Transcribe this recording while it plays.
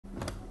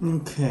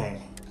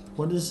Okay,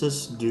 what does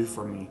this do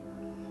for me?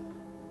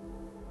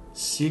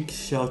 Seek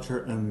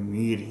shelter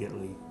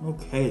immediately.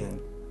 Okay then.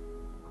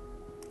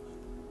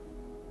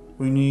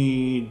 We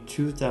need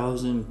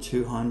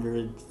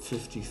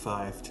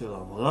 2,255 to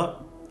level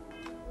up.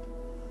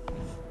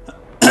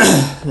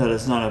 That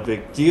is not a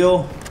big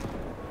deal.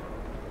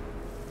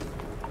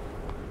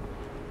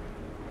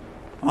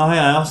 Oh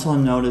yeah, I also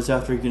noticed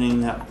after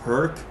getting that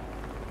perk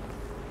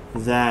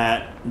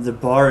that the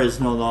bar is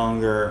no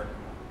longer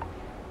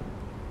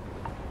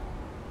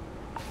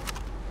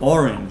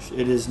orange.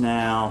 It is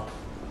now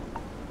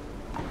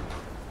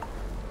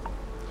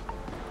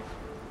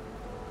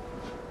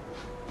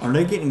are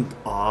they getting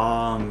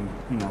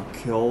you know,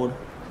 killed?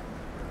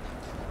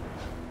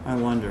 I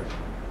wonder.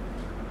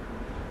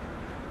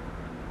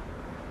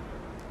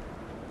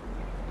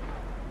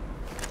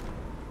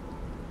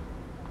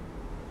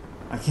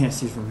 I can't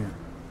see from here.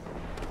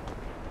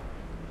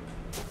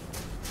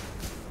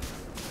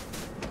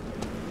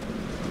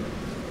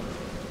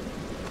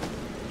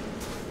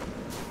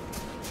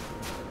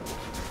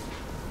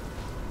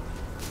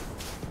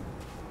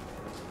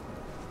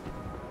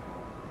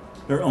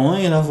 They're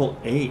only at level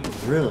 8,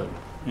 really?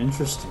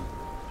 Interesting.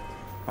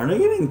 Are they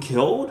getting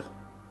killed?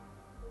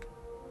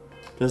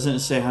 Doesn't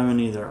say how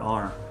many there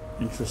are.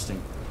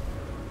 Interesting.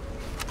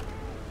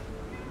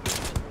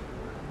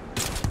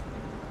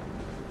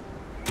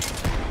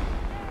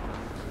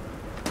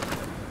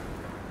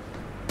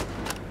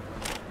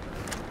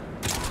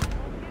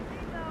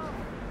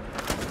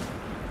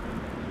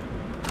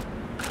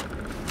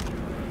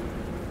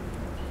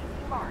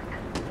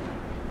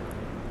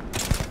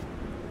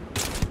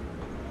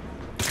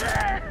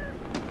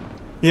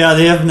 Yeah,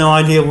 they have no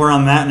idea where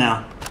I'm at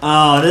now.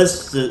 Oh,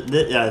 this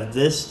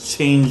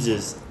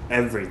changes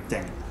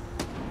everything.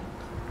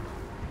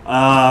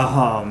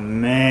 Oh,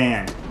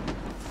 man.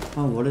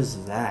 Oh, what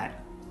is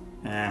that?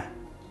 Eh.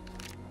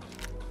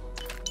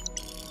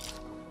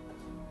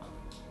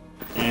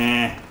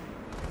 Eh.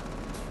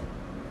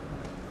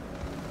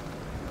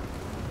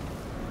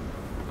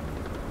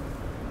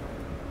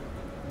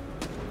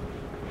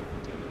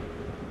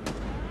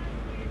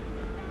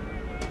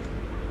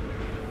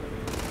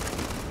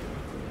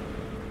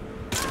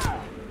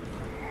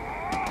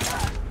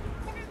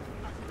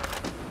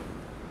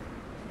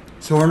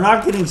 So we're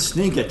not getting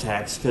sneak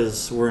attacks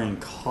because we're in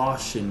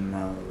caution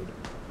mode.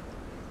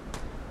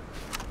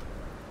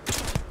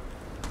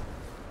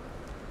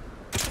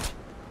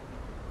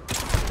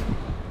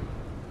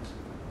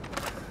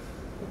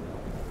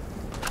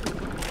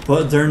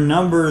 But their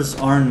numbers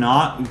are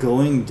not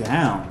going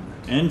down.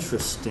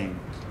 Interesting.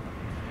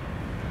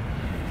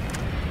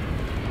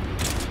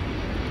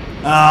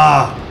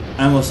 Ah!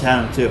 I almost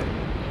had him too.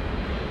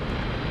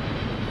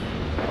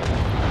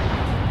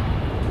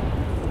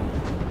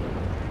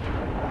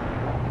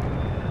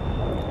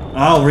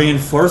 Oh,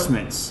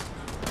 reinforcements.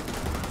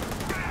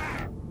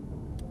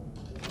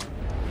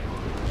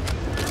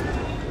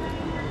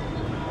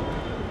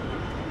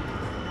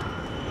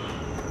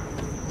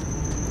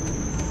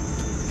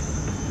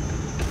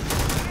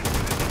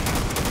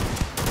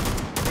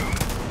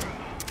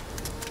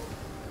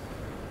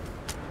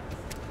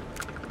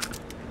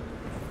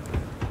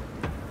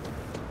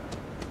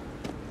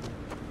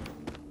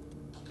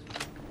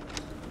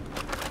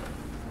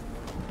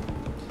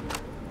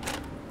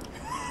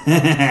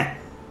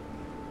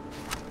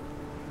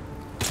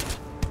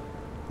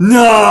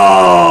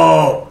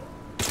 No!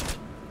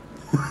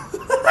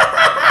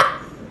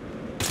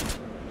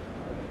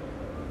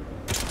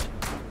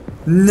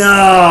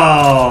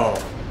 No!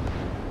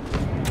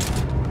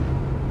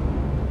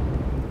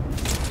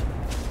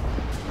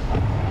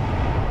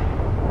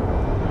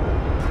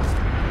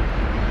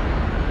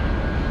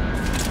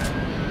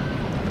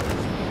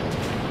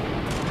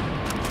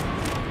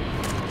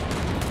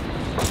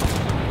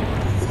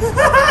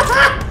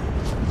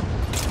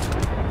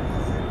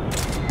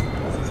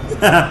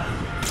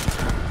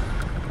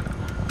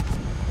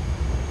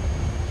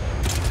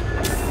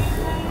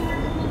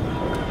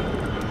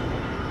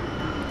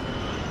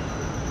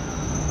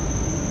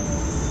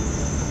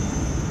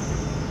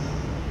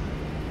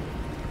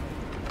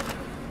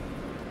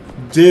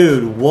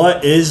 Dude,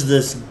 what is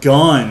this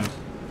gun?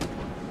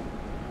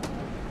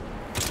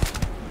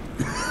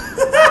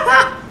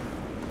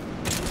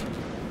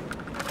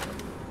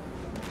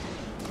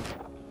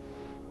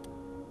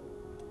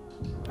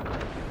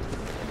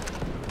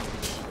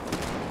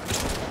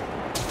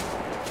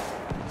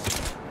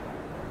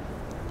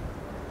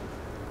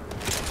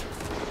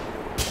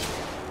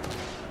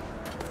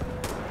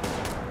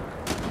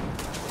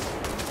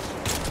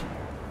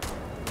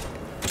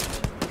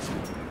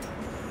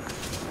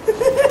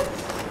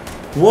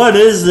 What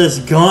is this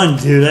gun,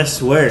 dude? I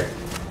swear.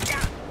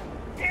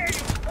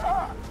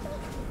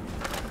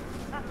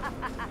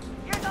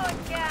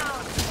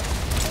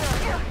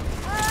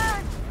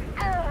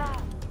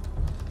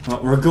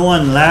 Well, we're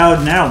going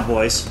loud now,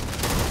 boys.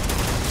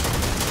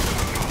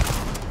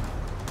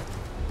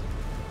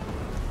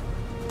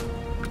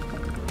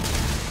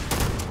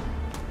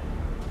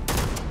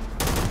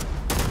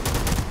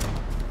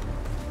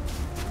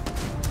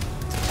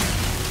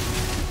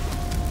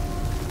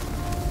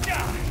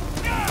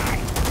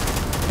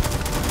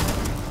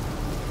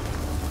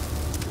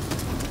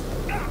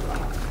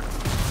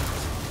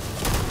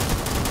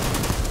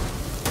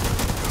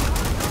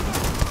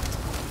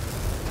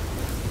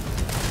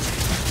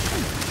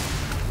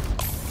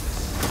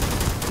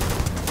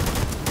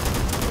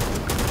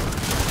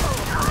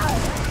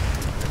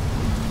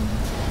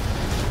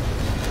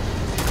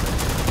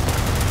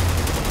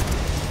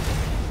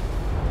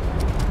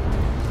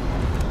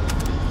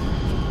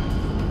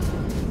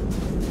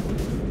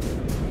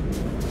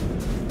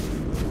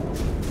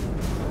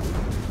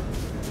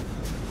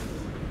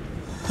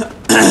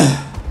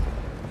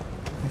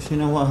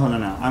 Actually, you know what? Hold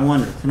on now. I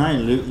wonder, can I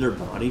loot their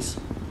bodies?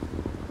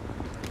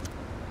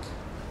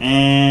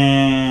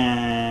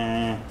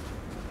 Eh.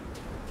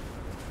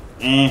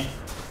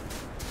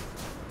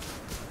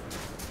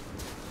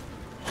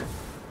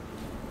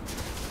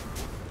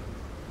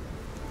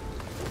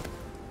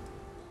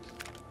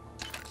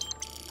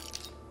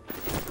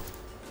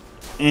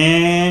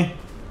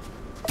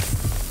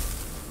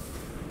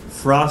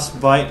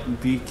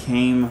 Frostbite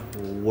became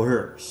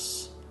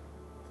worse.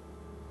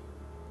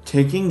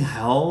 Taking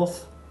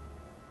health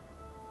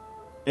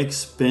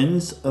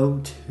expends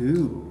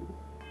O2.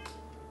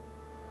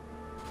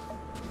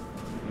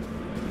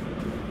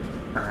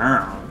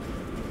 Ow.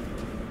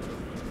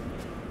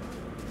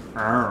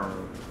 Ow.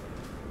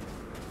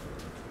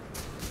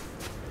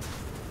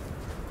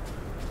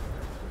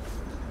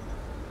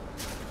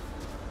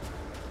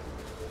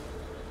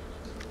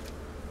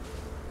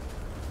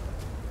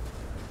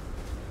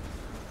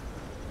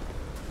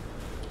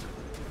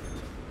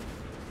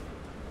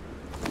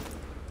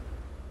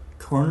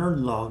 Cornered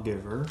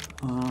lawgiver.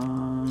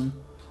 I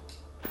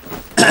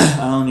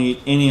don't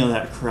need any of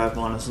that crap,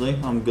 honestly.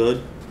 I'm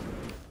good.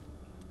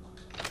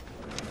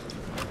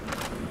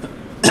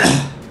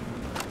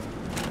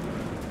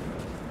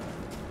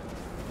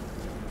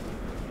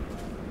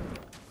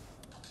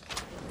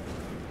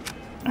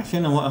 Actually,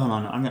 you know what? Hold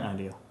on. I got an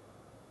idea.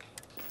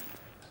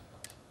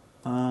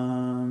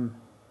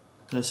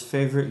 Let's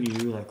favorite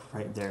you, like,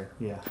 right there.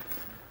 Yeah.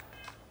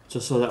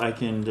 Just so that I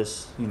can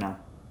just, you know.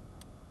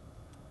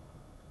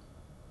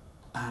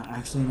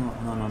 Actually, no.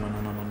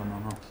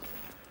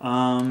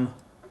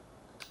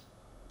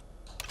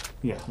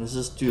 Yeah, let's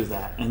just do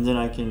that. And then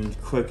I can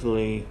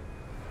quickly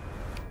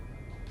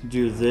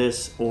do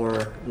this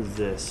or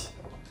this.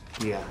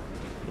 Yeah.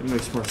 It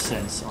makes more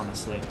sense,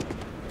 honestly.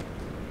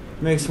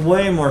 It makes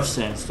way more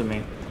sense to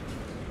me.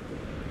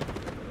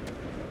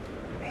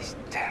 These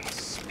damn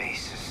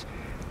spaces.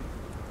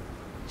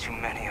 Too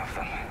many of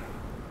them.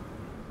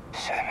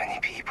 So many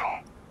people.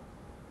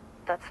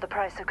 That's the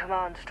price of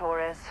command,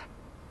 Torres.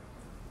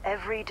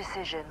 Every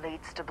decision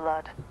leads to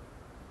blood.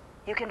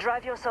 You can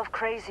drive yourself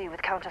crazy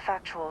with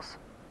counterfactuals.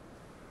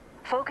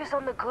 Focus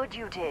on the good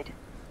you did.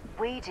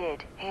 We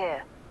did,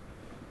 here.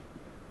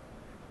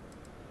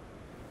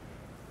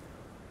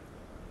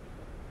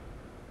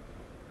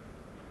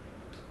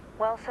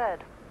 Well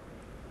said.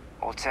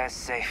 Altair's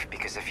safe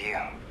because of you.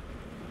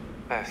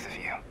 Both of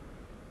you.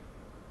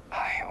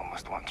 I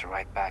almost want to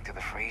write back to the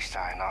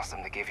Freestar and ask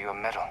them to give you a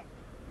medal.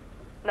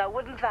 Now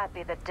wouldn't that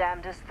be the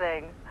damnedest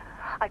thing?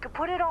 I could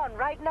put it on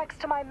right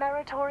next to my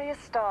meritorious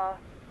star.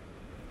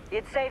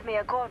 You'd save me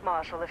a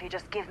court-martial if you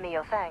just give me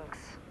your thanks.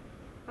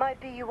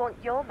 Might be you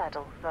want your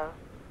medal, though.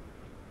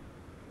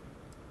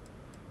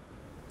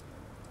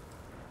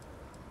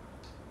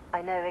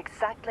 I know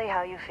exactly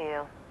how you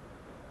feel.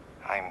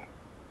 I'm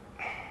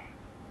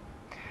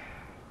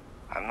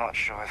not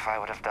sure if I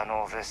would have done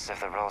all this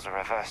if the roles were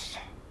reversed,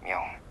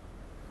 Myung.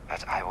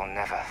 But I will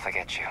never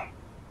forget you.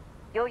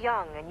 You're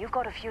young, and you've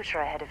got a future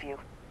ahead of you.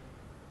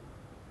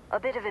 A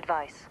bit of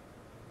advice.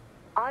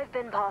 I've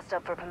been passed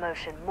up for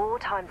promotion more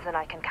times than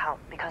I can count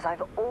because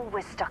I've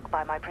always stuck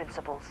by my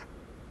principles.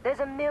 There's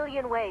a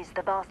million ways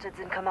the bastards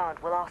in command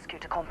will ask you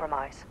to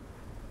compromise.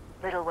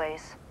 Little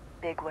ways,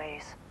 big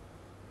ways.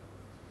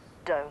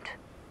 Don't.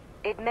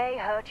 It may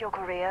hurt your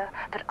career,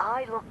 but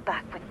I look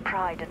back with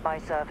pride at my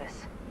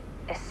service.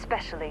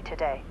 Especially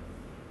today.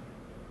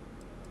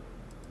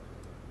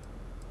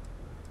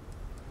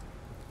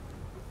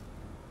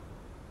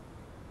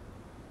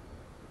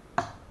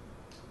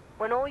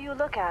 When all you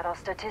look at are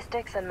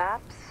statistics and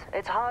maps,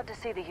 it's hard to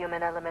see the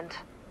human element.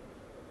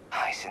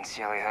 I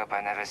sincerely hope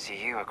I never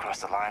see you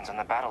across the lines on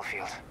the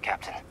battlefield,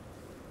 Captain.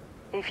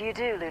 If you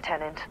do,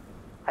 Lieutenant,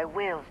 I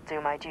will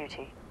do my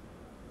duty.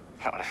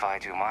 Not if I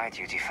do my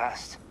duty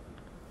first.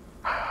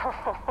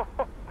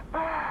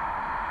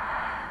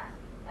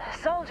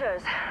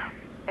 Soldiers,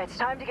 it's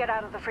time to get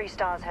out of the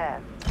Freestar's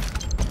hair.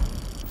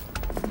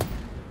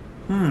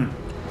 I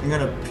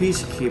got a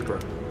peacekeeper.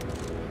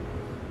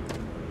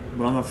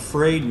 But I'm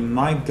afraid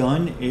my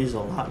gun is a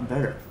lot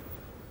better.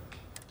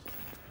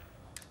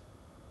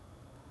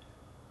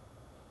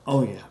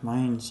 Oh yeah,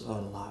 mine's a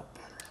lot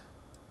better.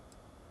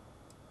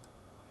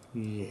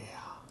 Yeah.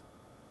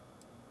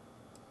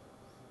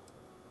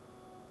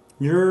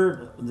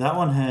 That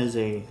one has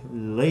a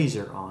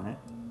laser on it.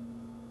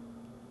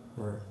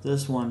 Or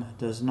this one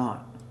does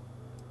not.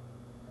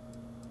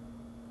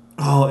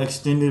 Oh,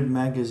 extended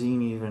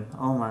magazine even.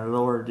 Oh my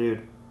lord,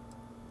 dude.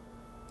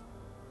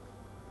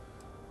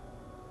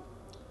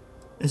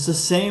 It's the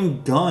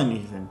same gun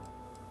even.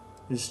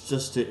 It's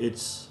just,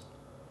 it's...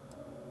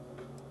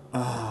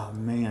 Ah,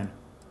 man.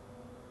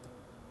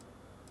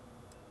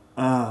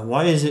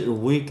 Why is it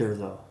weaker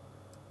though?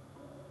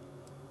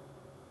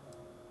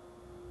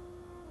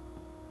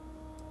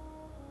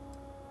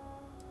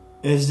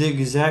 It's the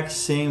exact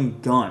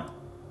same gun.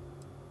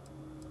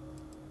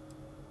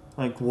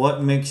 Like,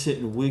 what makes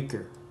it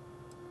weaker?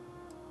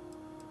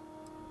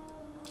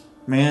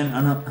 Man,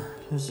 I don't...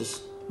 This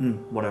is...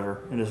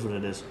 whatever. It is what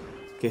it is.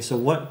 Okay, so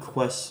what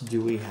quests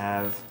do we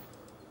have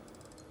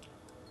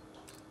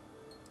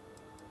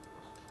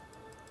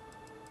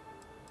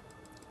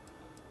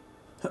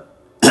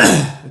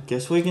I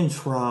guess we can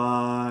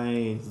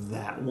try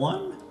that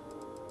one.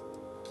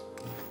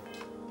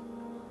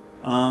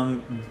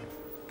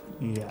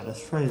 Yeah,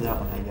 let's try that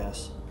one, I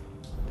guess.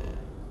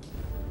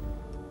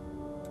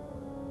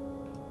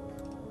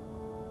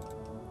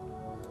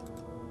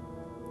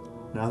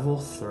 Level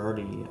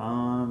 30.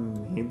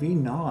 Maybe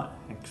not,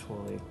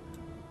 actually.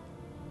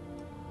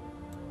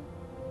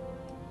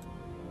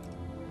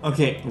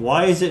 Okay,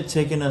 why is it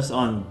taking us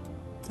on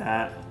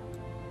that?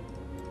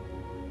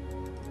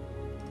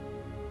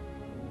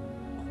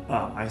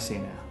 Oh, I see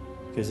now.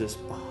 Because it's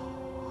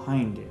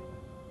behind it.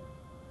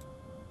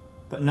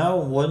 But no,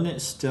 wouldn't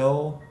it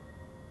still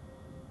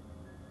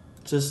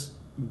just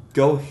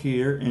go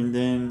here and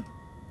then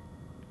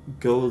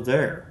go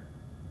there?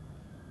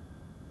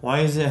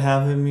 Why is it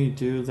having me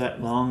do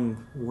that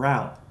long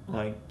route?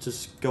 Like,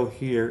 just go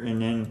here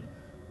and then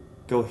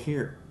go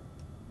here.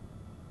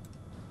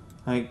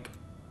 Like,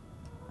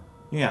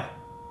 yeah.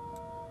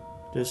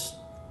 Just,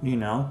 you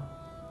know.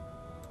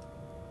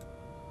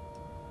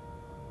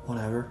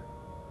 Whatever.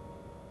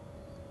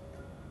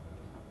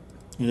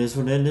 It is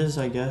what it is,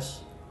 I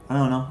guess. I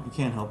don't know. I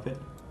can't help it.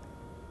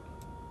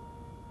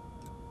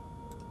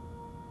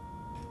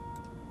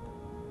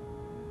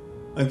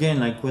 Again,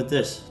 like with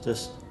this,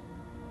 just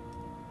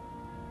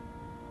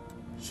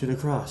shoot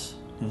across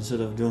instead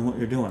of doing what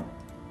you're doing.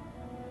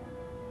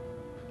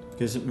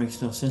 Because it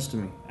makes no sense to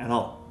me at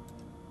all.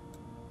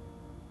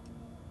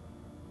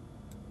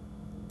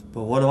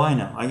 But what do I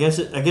know? I guess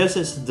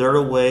it's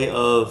their way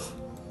of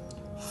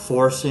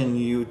forcing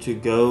you to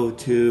go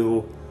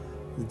to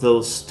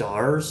those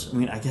stars. I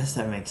mean, I guess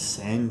that makes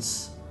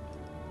sense.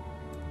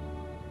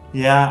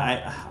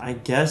 Yeah, I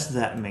guess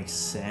that makes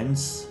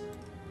sense.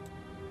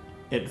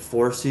 It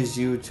forces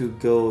you to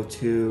go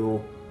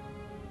to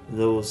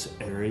those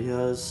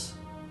areas.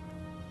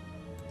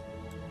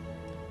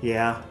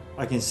 Yeah,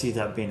 I can see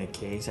that being the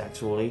case,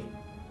 actually.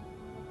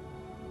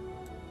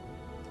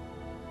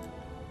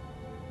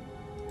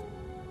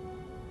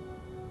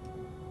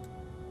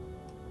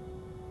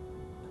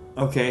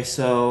 Okay,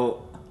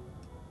 so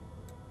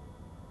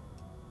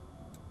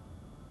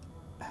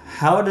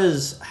how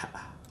does...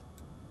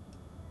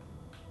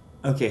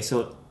 Okay,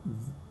 so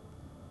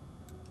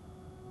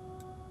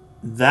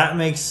that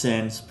makes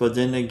sense, but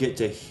then to get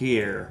to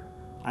here,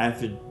 I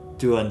have to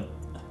do a...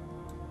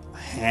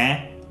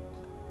 Huh?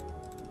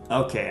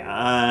 Okay,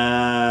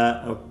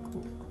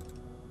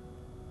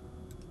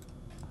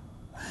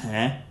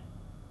 Huh?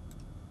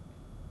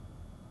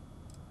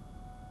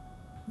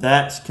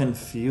 That's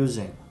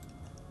confusing.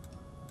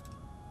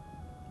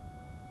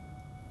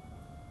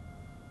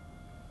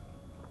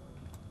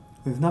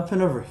 We've not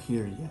been over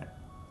here yet.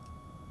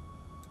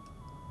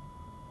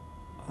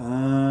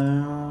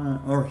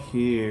 Or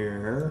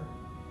here.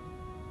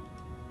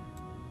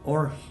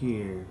 Or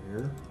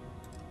here.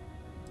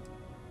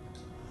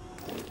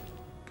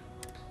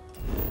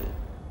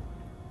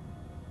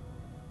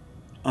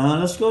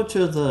 Let's go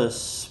to the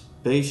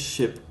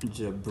spaceship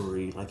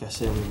debris, like I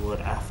said we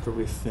would after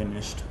we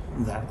finished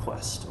that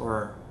quest.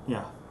 Or,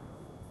 yeah,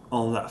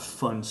 all that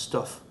fun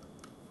stuff.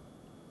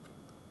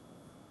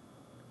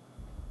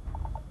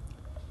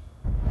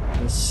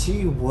 Let's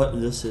see what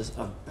this is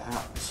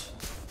about.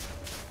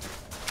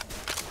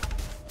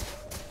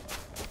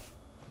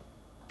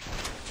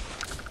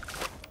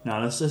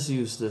 Now let's just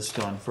use this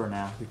gun for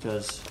now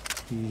because,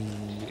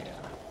 yeah.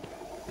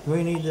 Do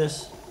we need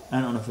this?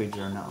 I don't know if we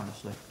do or not,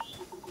 honestly.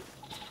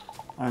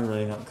 I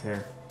really don't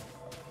care.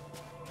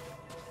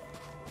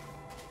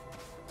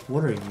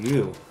 What are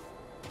you?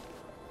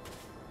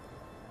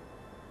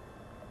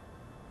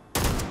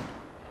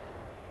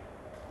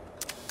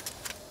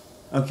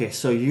 Okay,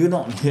 so you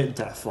don't hit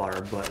that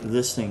far, but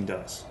this thing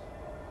does.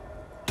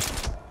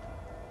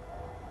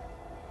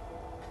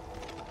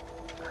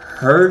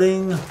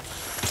 Hurting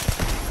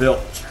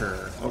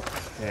filter.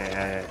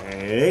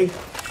 Okay.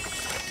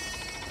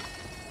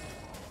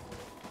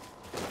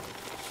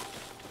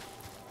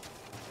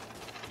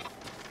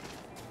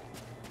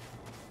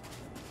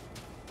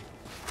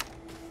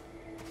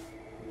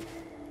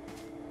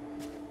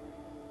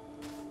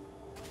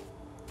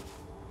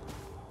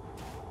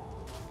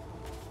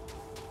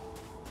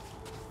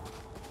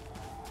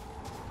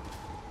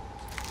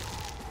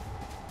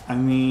 I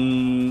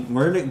mean,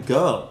 where'd it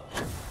go?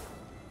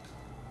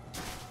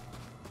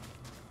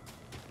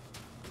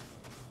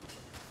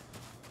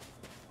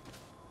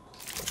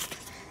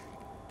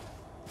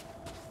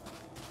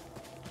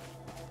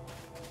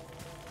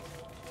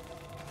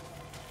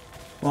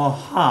 Well,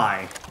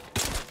 hi.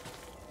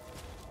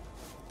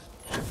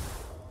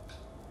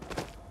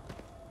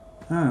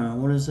 Huh,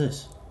 what is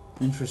this?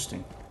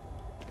 Interesting.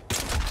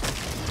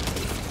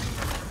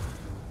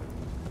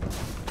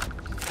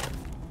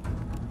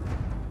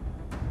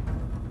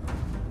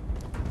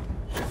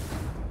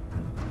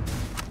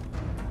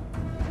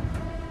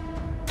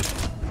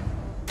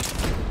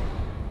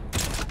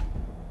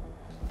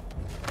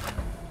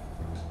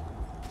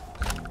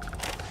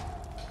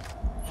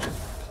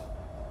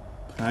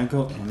 Can I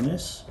go in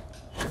this?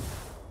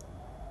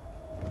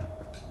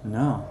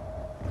 No.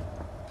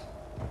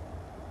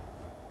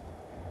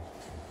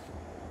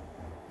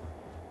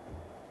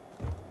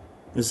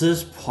 Is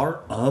this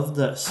part of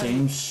that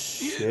same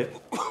ship?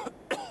 Oh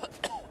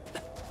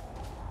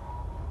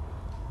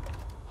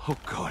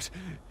God,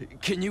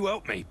 can you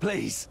help me,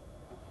 please?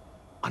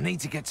 I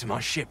need to get to my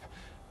ship,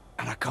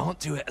 and I can't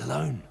do it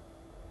alone.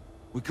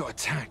 We got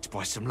attacked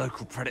by some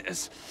local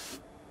predators.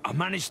 I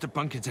managed to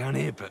bunker down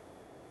here, but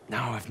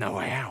now I've no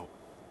way out.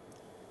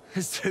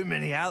 There's too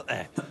many out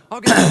there.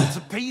 I'll get torn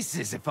to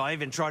pieces if I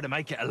even try to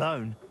make it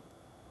alone.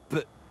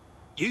 But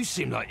you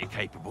seem like you're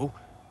capable.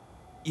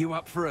 You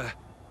up for a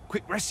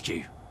quick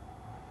rescue?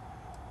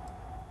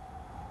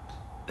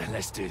 Then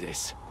let's do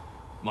this.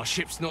 My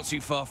ship's not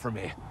too far from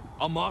here.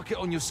 I'll mark it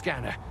on your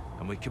scanner,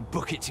 and we can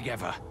book it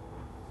together.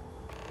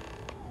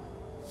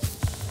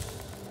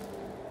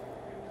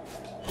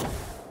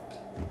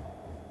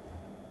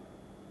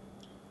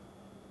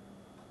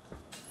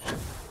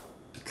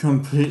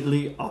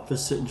 Completely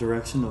opposite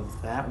direction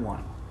of that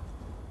one.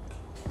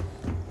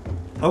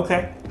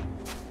 Okay.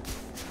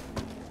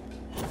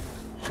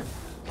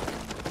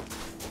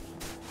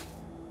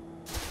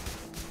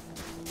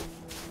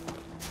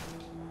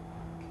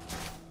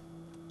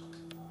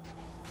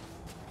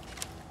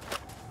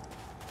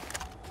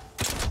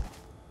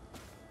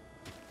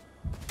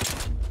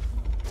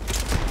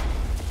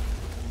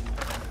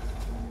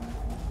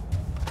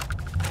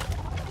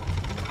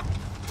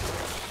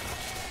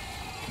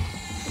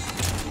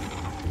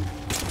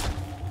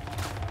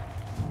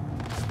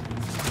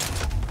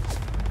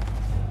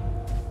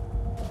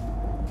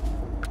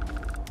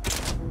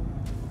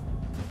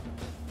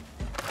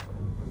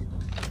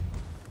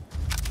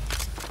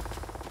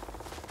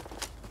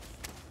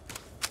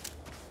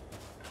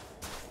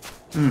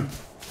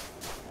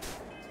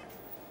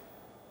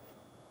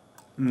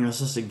 It's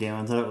just a game.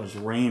 I thought it was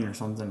rain or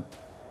something.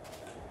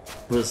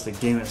 But it's the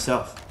game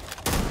itself.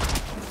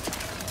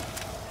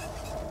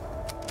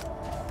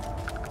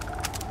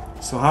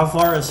 So how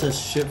far is this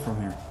ship from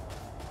here?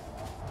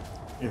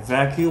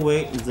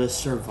 Evacuate the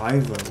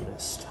survivor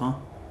list, huh?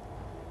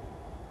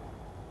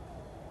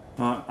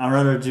 I'd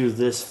rather do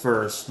this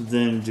first,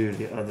 then do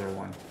the other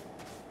one.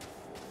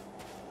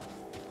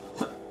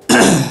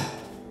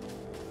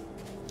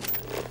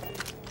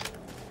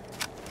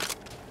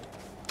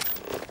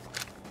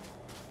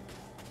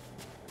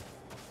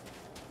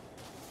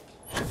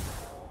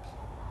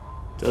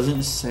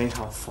 Doesn't say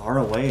how far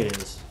away it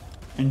is.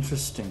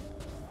 Interesting.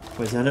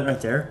 Wait, is that it right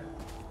there?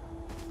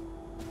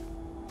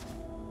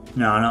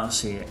 No, I don't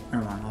see it.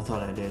 Never mind, I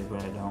thought I did,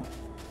 but I don't.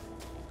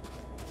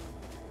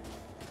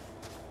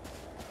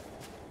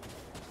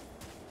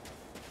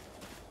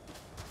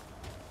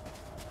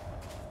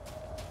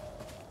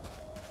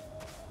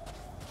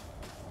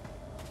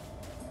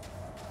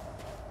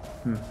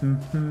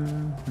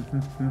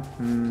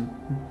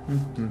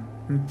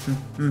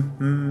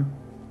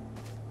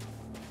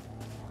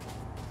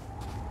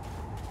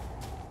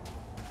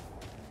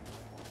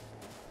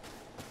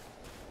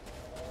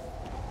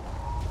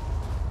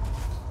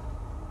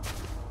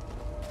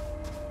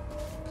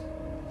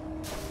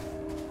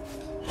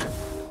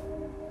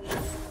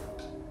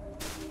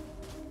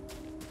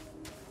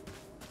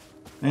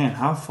 Man,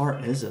 how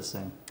far is this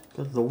thing?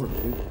 Good lord,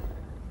 dude.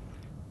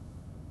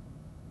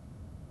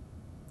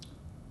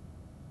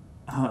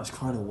 Oh, it's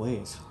quite a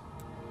ways.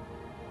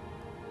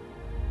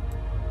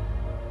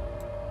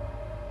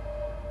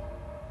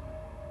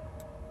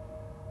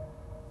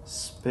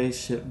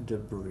 Spaceship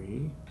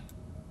debris.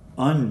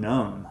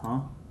 Unknown, huh?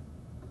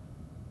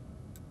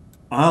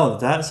 Oh,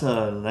 that's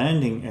a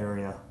landing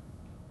area.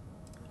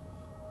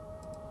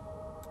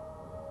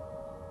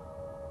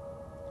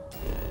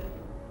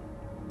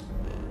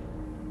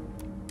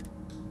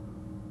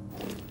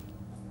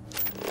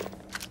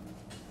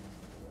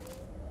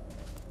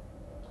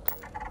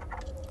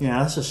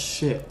 Yeah, that's a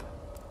ship.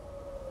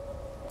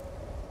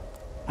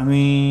 I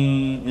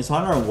mean, it's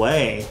on our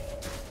way.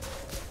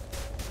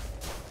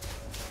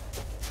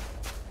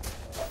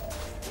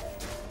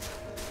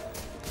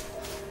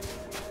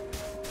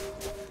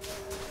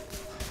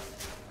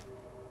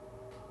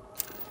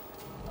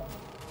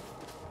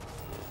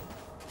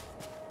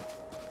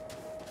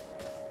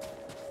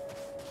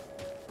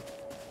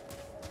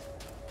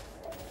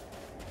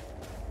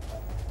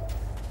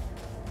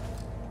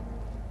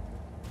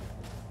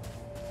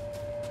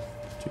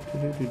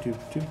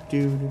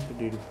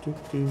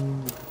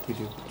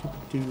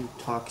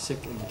 Toxic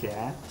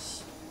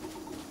gas.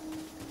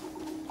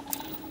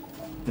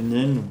 And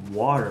then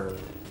water.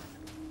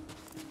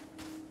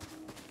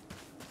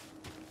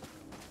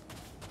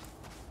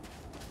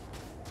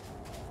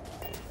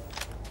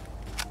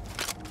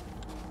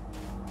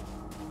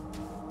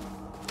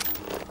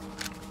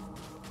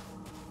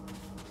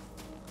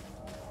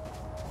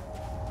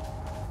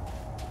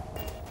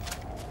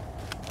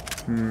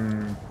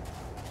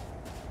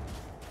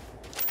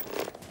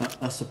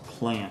 That's a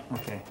plant.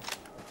 Okay.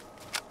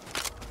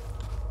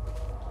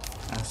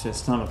 Actually,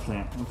 it's not a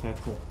plant. Okay,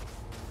 cool.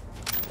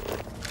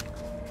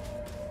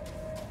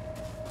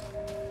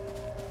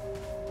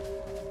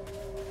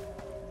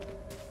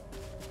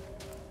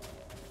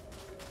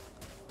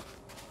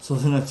 So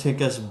it's gonna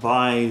take us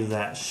by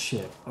that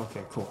ship.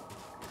 Okay, cool.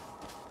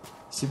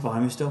 Is he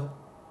behind me still?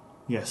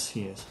 Yes,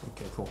 he is.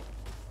 Okay, cool.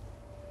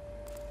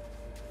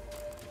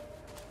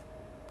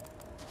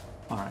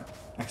 Alright,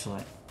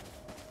 excellent.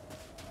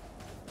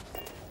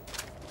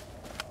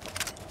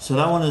 So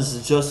that one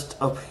is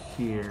just up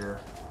here.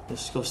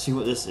 Let's go see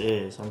what this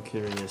is. I'm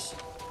curious.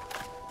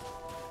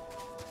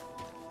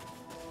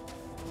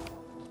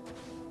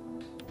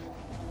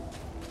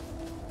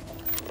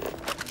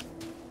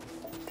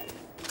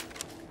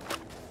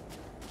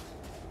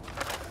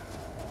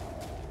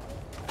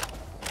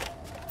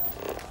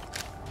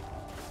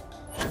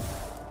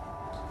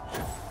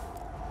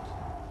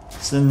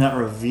 It's in that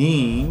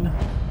ravine.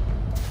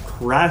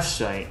 Crash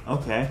site.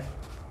 Okay.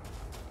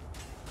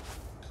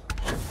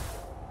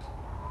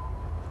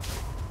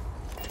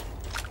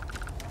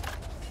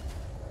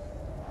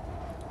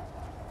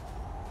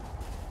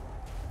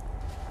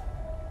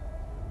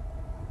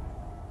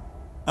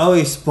 Oh,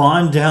 he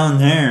spawned down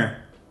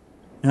there.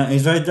 No,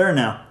 he's right there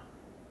now.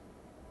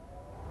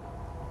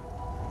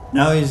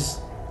 Now he's...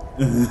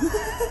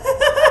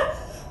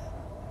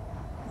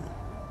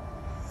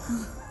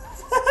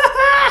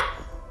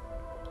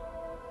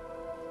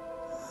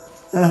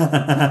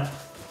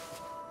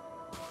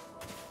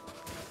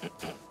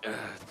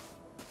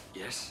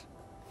 Yes?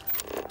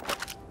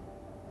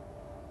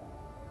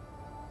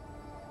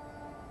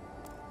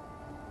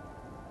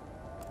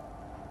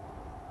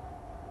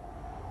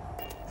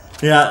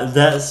 Yeah,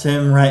 that's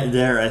him right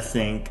there, I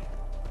think.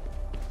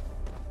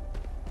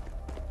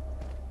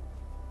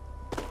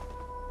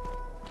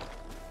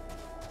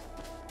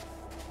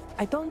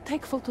 I don't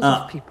take photos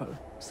of people,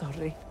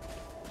 sorry.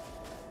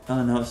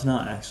 Oh, no, it's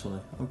not actually.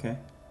 Okay.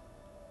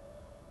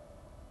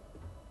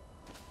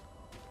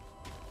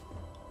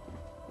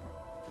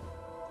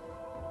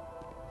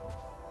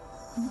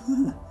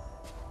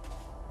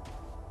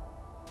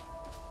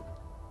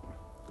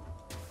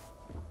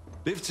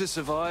 Live to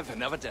survive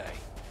another day.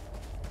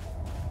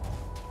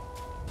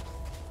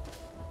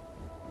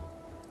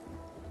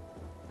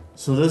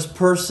 So this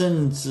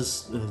person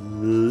just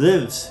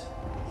lives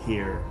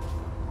here.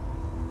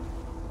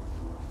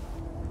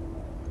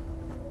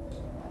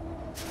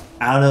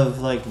 Out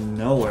of, like,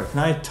 nowhere. Can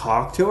I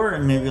talk to her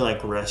and maybe,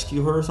 like,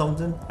 rescue her or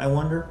something? I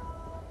wonder.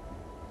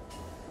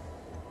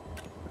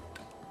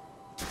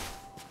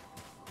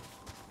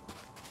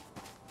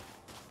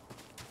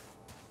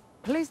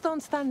 Please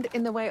don't stand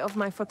in the way of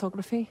my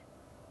photography.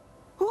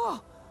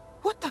 Whoa!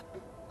 What the?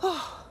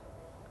 Oh!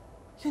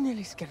 You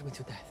nearly scared me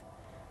to death.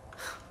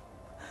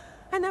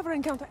 I never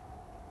encountered...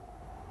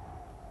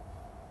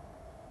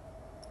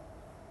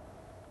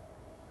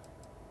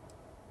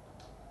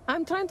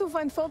 I'm trying to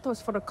find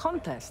photos for a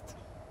contest.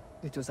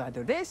 It was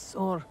either this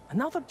or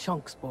another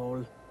chunks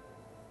bowl.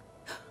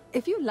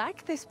 If you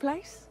like this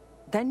place,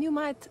 then you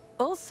might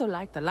also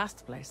like the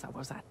last place I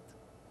was at.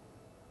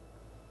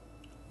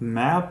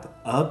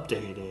 Map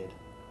updated.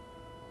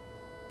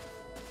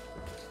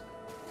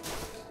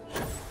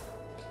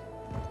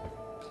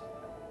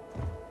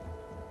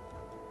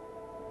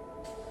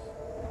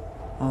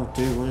 Oh,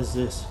 dude, what is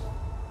this?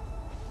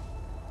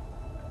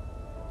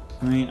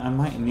 I mean, I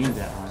might need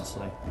that,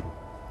 honestly.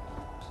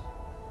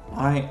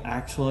 I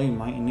actually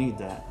might need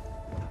that.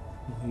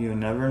 You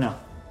never know.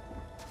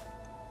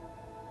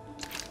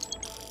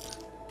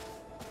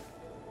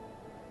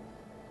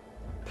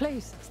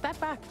 Please, step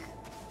back.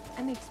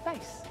 I need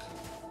space.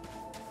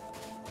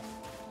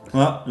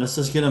 Well, let's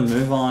just get a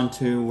move on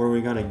to where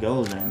we gotta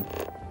go then.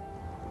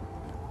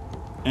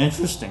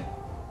 Interesting.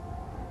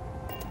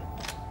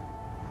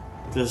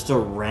 Just a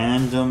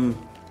random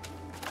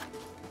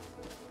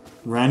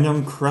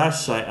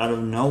crash site out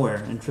of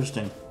nowhere.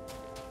 Interesting.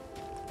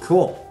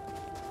 Cool.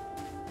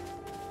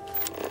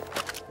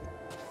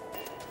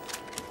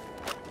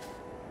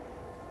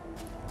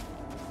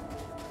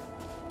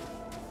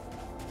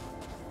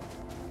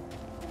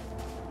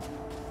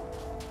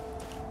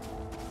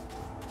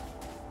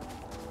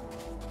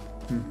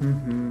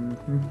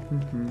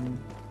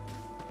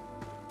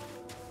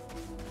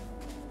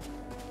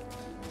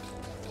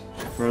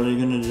 Are you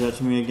gonna do that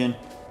to me again?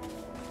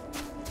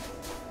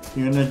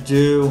 You're gonna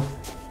do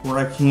where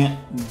I can't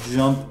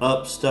jump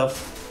up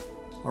stuff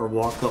or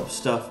walk up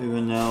stuff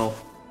even though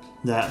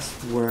that's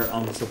where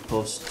I'm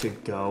supposed to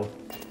go.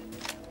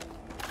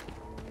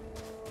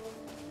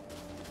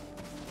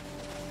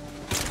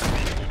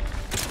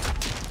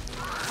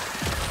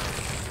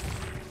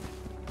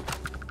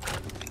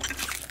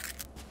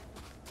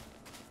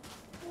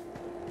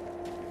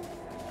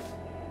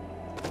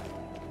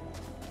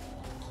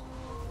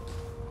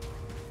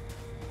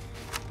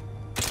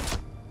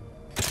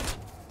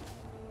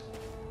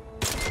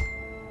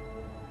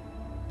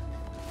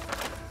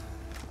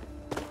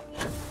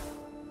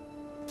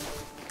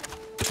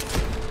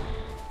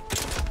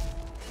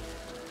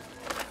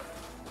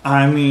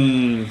 I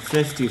mean,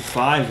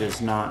 55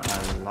 is not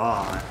a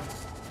lot.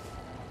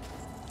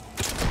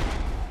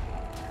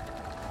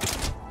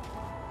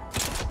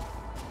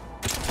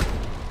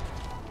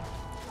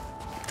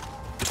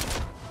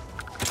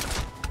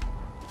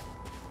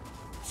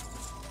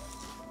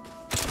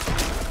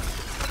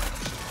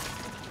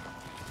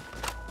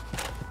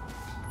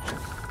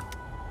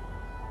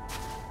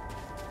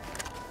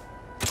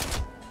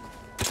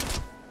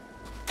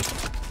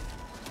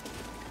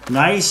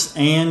 Nice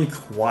and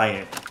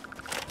quiet.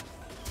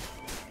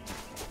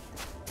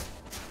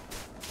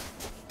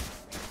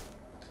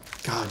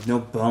 God, no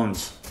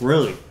bones.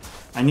 Really.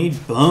 I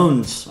need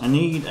bones. I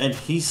need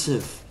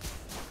adhesive.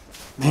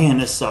 Man,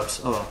 this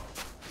sucks. Oh.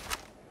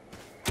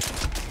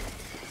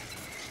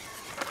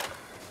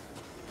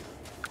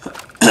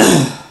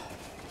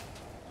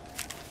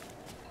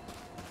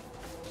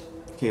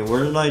 Okay,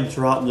 where did I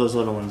drop those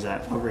other ones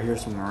at? Over here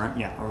somewhere, right?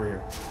 Yeah, over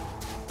here.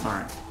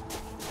 Alright.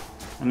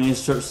 I need to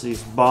search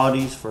these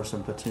bodies for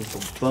some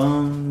potential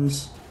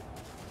bones.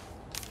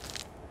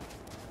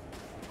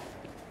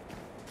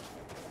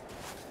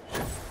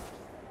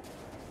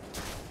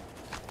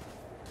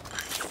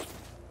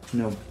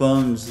 No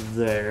bones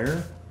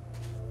there.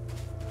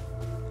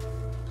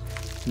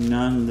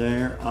 None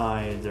there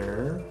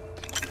either.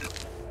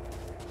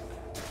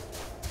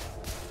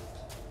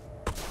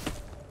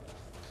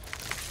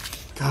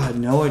 God,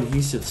 no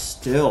adhesive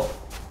still.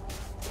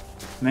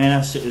 Man,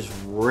 that shit is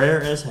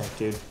rare as heck,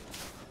 dude.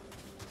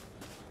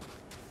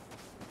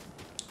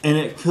 And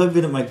it could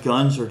be that my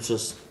guns are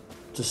just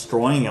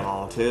destroying it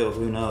all, too.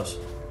 Who knows?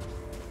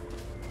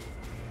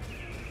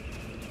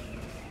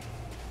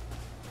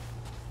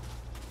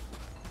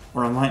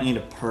 Or I might need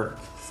a perk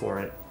for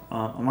it.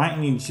 I might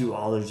need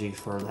zoology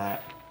for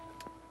that.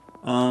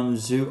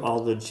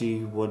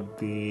 Zoology would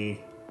be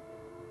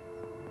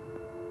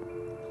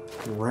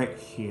right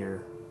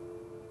here.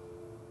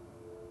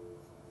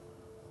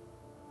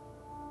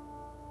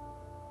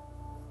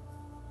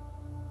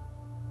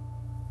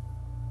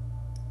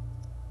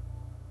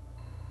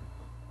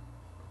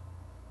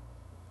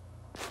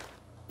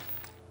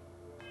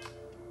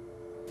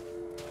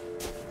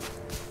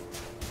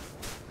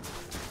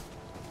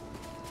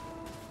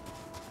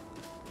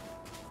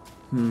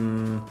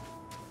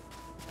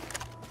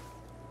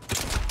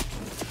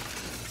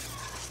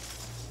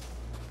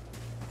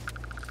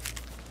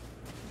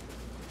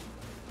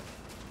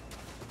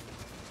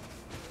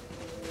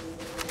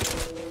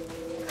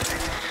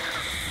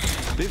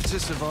 Live to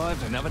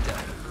survive another day.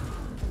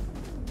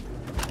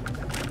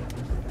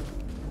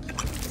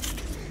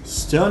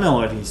 Still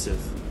no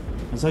adhesive.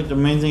 That's like the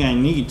main thing I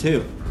need,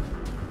 too.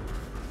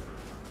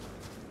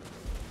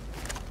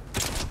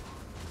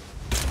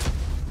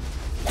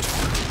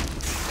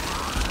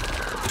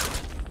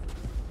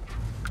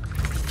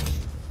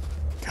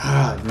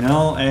 God,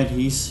 no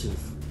adhesive.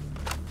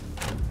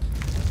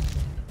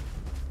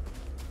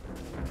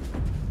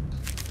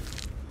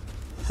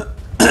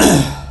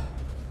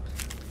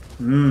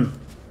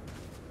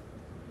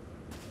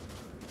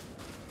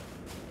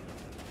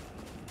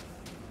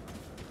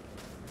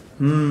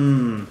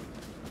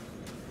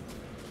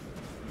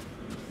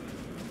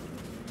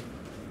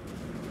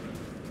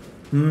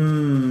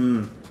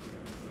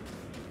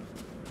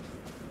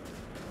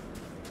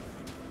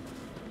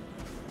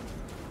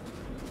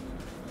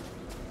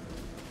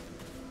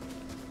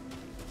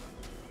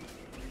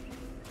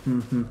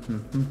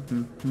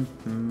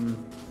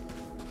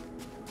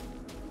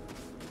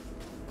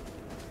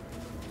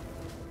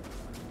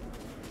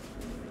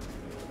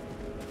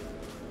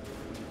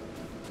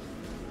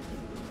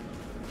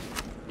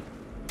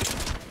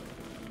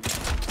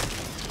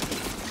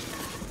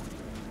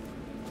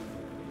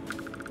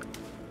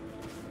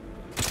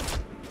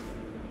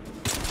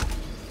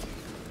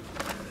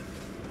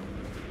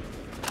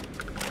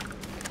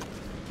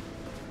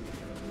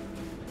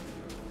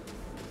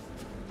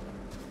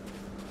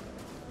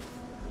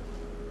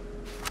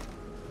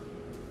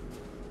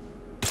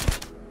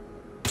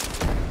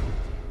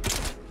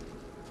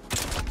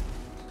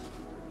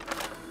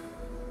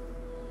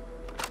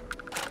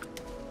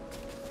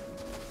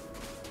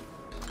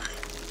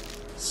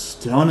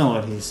 Still no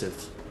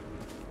adhesive.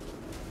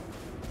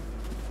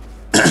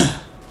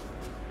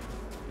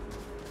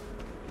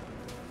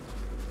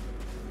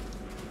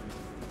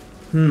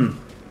 And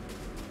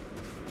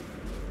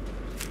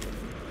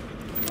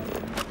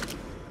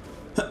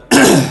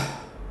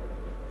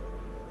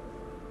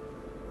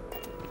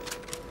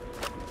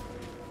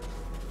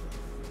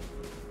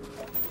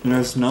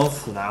there's no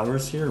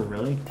flowers here,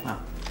 really? Wow.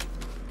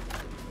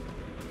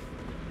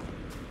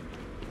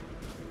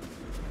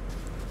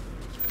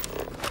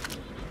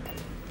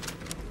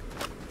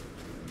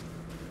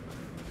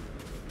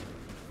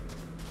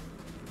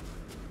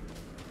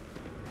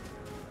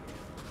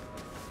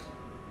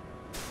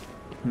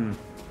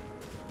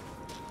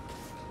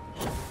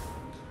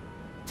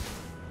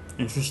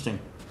 Interesting.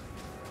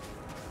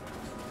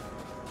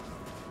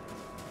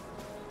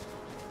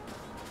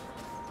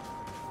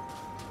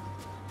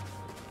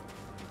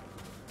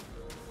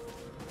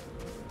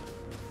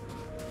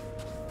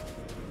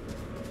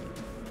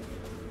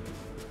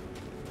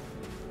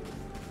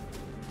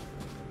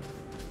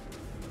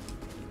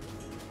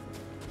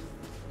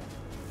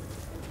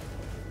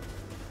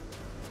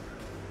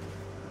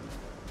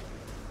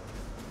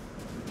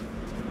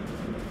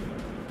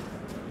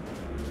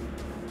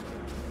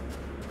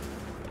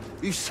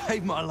 You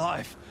saved my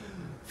life.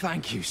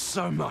 Thank you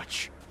so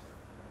much.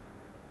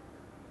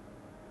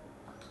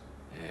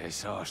 Yeah,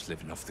 it's harsh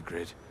living off the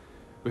grid.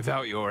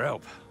 Without your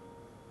help,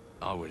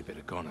 I would have been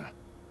a goner.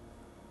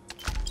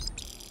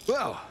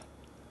 Well,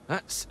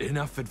 that's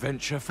enough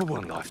adventure for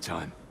one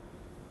lifetime.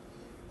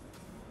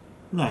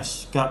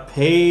 Nice. Got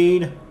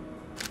paid.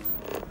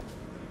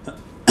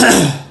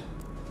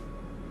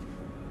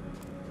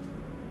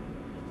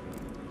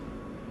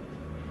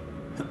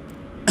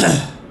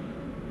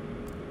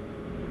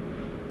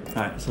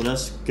 Alright, so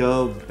let's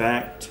go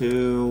back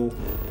to...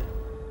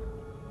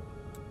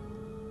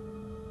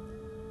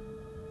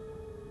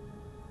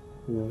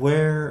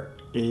 Where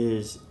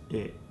is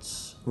it?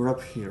 We're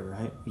up here,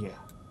 right? Yeah.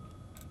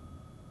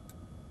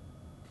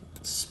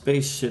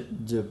 Spaceship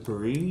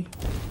debris.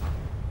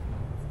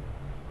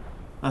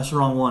 That's the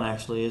wrong one,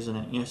 actually, isn't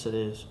it? Yes, it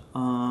is.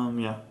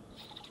 Yeah.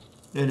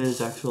 It is,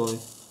 actually.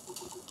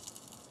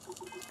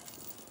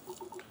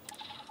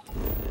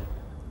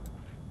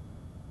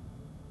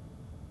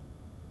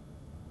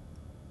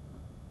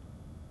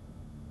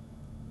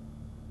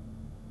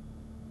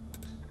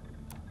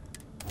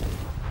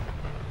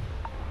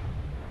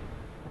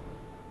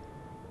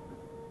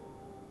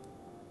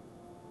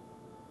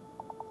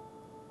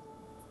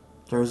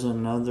 There's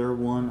another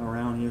one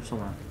around here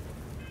somewhere.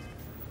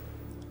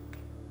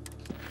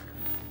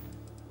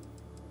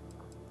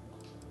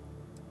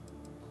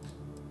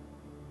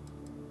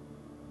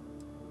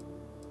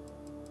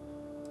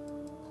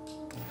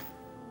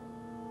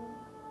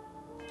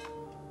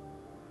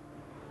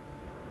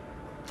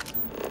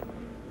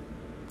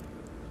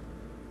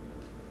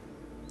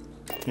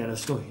 Yeah,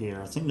 let's go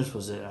here. I think this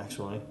was it,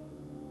 actually.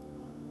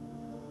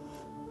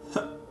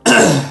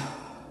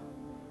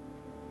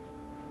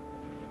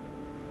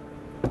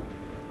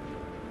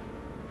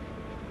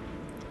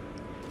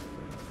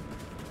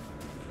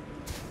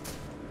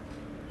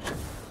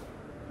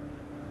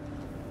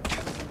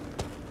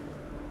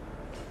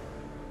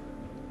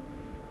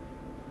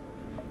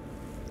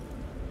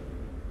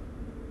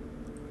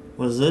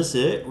 Was this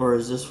it, or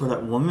is this where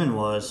that woman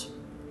was?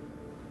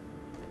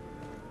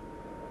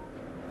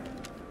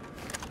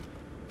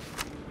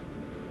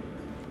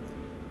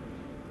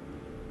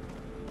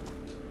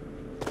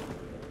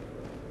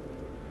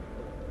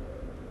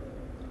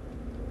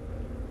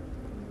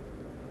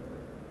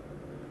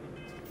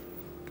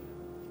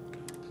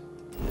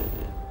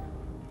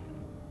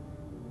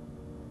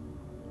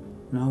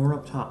 No, we're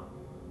up top.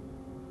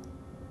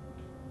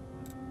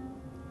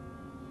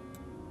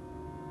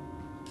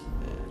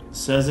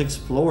 Says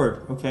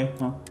explored. Okay,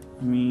 well,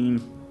 I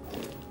mean...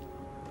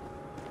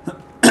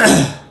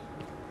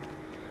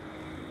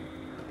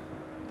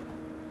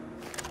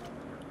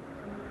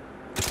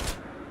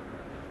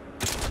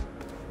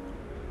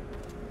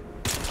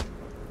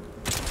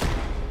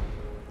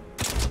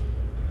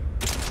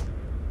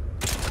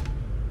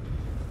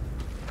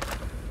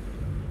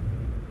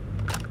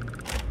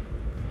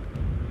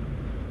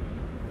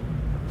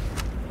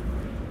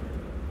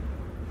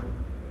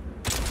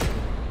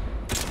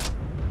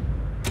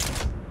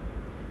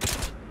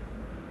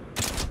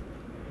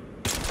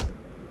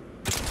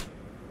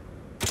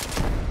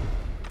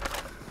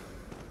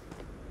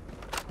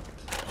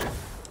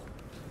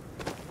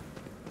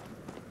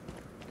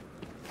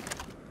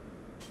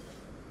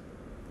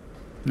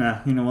 Nah,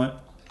 you know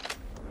what?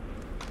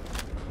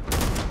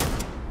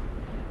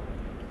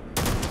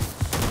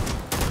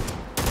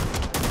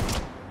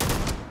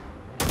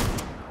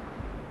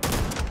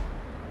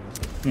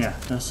 Yeah,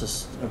 that's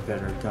just a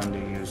better gun to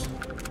use.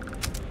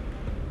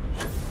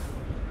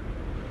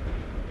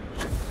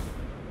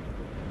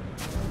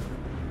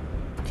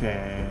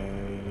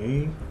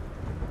 Okay.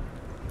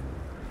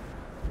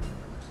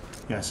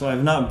 Yeah, so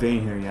I've not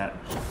been here yet.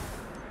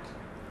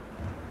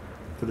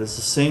 But it's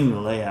the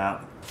same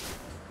layout.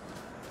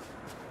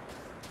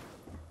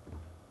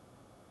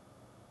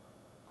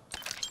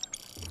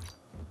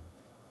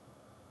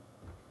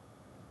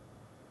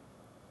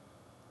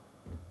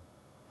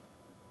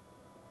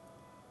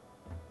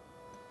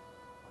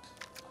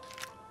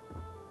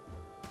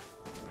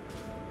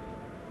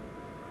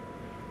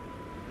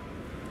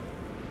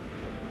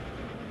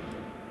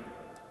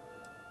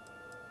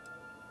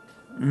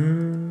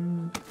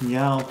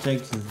 Yeah, I'll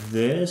take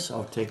this,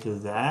 I'll take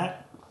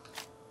that,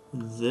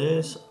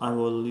 this, I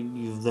will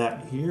leave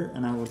that here,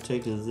 and I will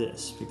take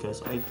this,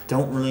 because I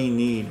don't really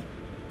need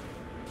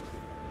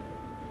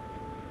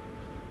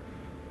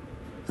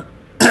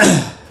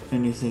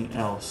anything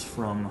else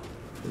from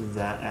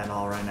that at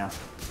all right now.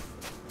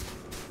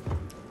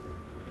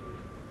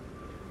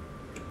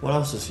 What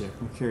else is here?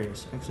 I'm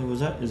curious. Actually,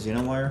 was that a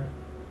xeno wire?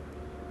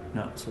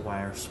 No, it's a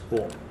wire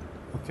spool.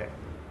 Okay.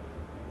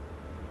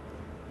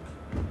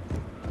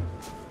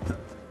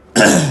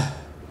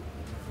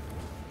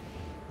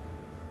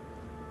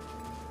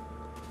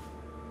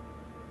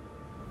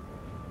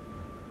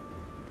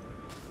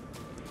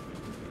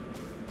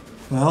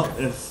 Well,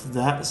 if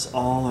that's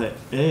all it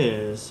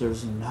is,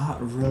 there's not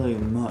really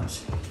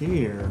much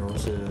here,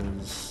 which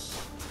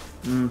is...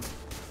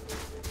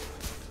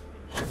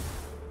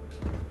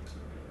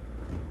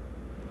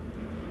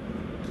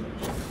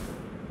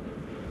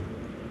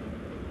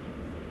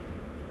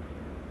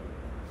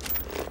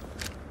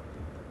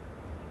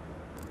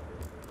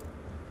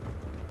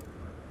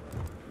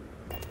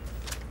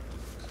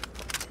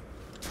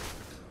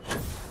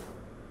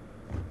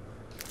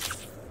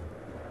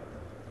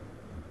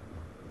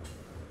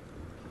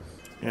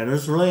 Yeah,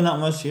 there's really not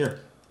much here.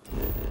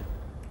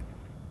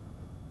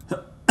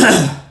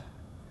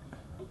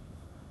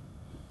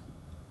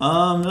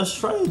 Let's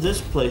try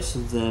this place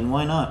then.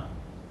 Why not?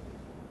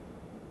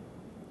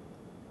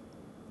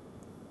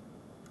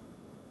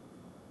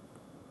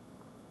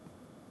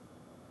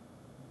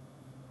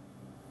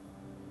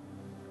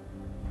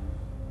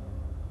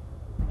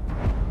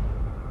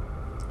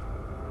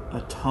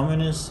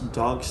 Autonomous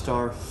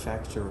Dogstar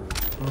Factory.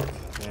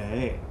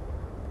 Okay.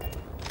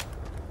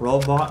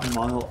 Robot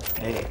Model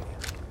A.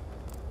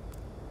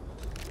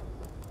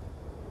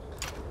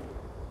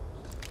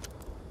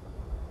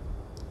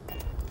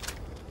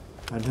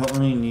 I don't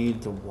really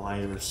need the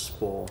wire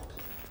spool.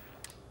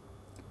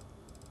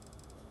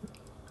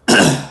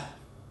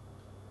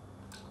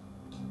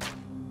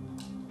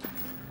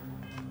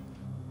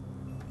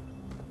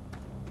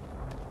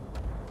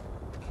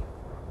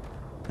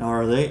 Now,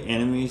 are they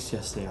enemies?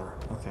 Yes, they are.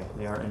 Okay,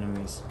 they are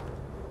enemies.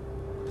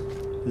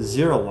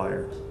 0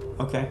 wire.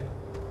 Okay.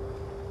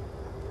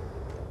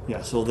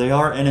 Yeah, so they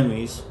are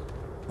enemies.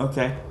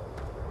 Okay.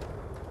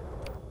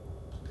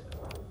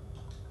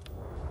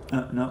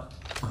 No.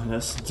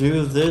 Let's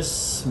do this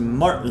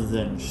smart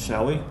then,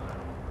 shall we?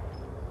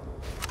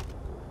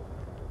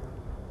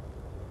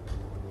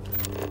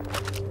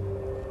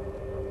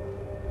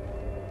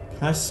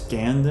 Can I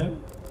scan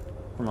them?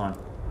 Hold on.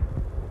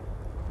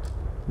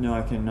 No,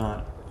 I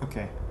cannot.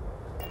 Okay.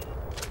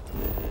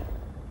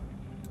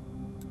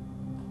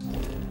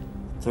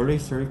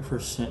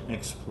 33%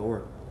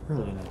 explored.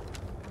 Really no.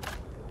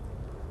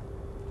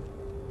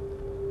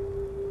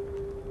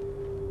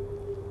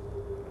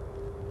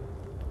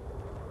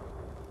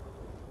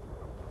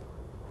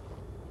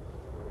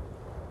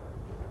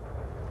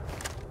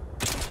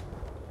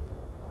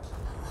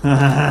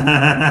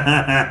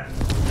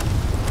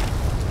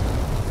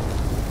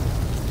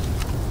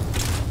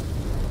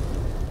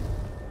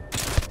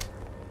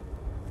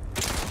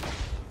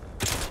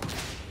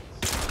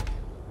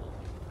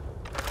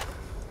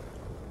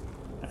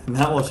 And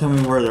that will tell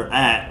me where they're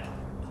at.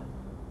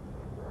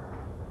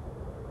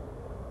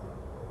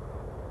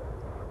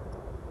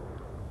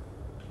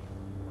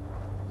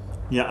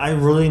 Yeah, I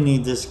really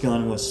need this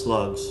gun with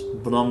slugs,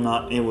 but I'm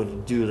not able to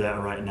do that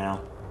right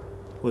now.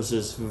 Which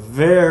is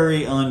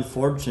very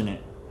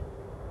unfortunate.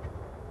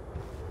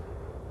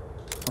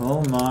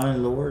 Oh my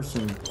lord,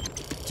 some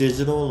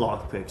digital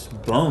lockpicks.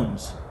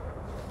 Bones.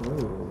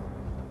 Ooh.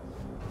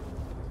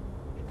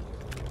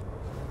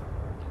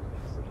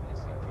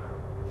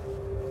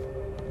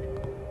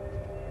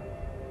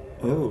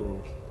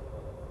 Oh.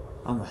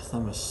 Oh, my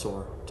thumb is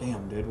sore.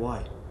 Damn, dude,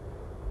 why?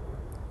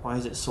 Why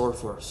is it sore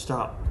for?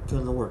 Stop.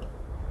 Good lord.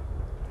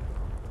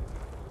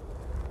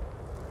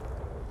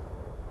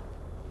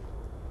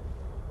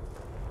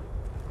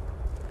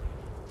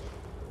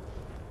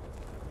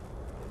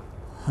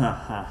 Ha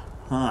ha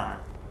ha.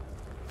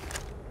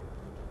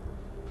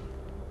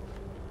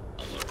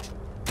 Alert.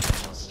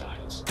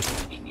 Hostiles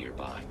may be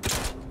nearby.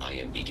 I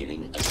am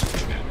beginning a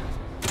search pattern.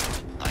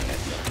 I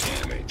have no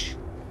damage.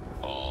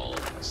 All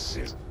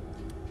assist.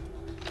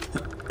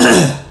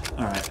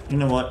 Alright, you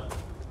know what?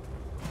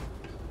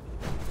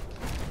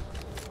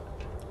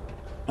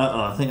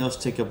 I think those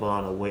take up a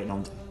lot of weight,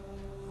 don't they?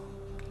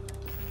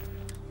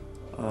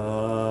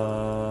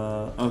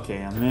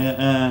 Okay, I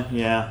mean,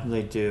 yeah,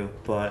 they do,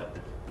 but...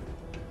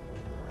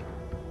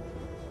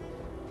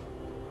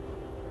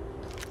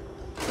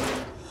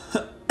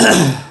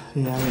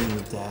 yeah, I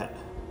need that.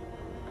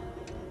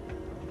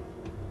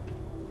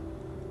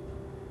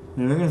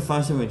 Maybe we're gonna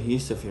find some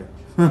adhesive here.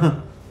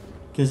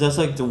 Because that's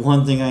like the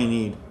one thing I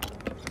need.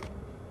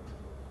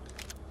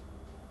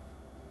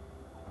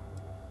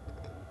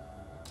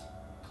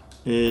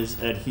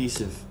 Is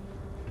adhesive.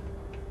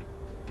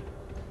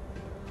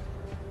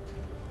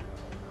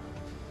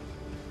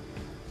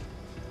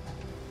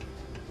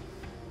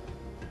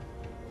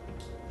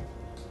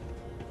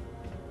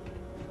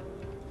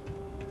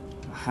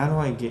 How do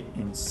I get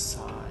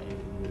inside?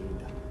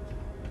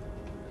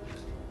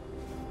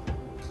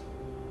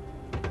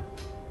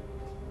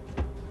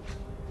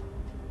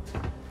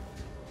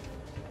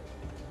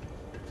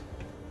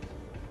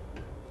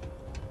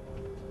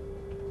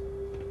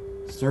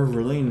 Is there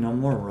really no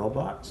more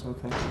robots?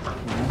 Okay.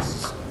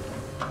 Yes.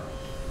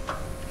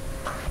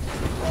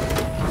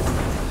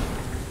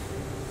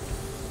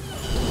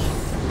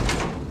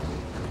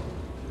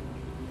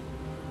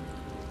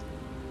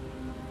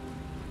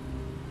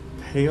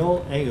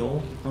 Pale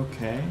ale,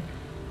 okay.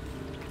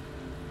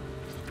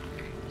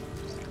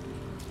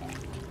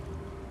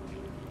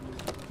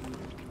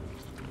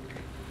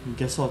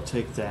 Guess I'll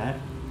take that.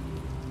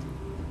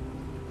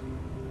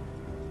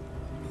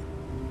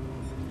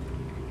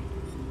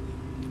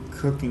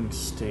 Cooking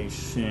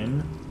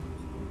station.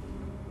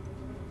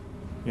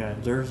 Yeah,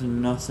 there's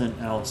nothing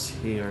else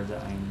here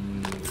that I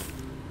need.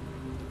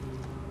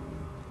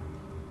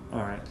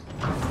 Alright.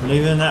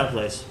 Leave it in that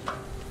place.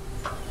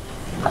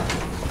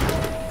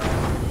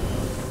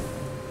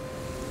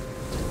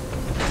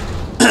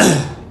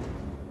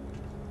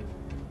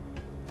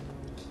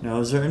 Now,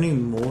 is there any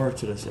more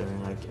to this area?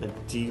 Like a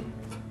deep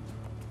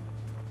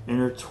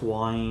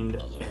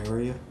Intertwined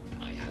area.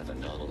 I have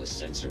anomalous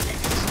sensor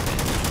readings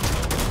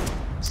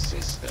and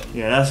system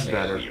Yeah, that's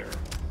failure. better.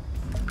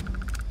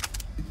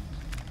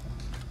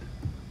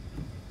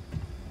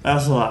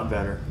 That's a lot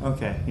better.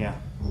 Okay, yeah.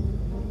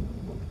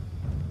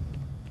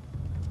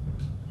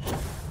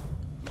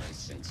 My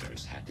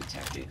sensors have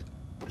detected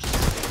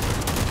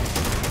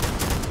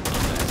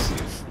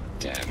massive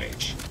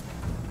damage.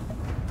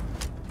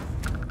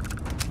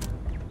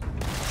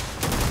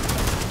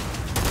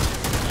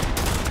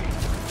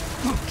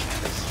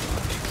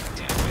 Catastrophic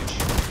damage.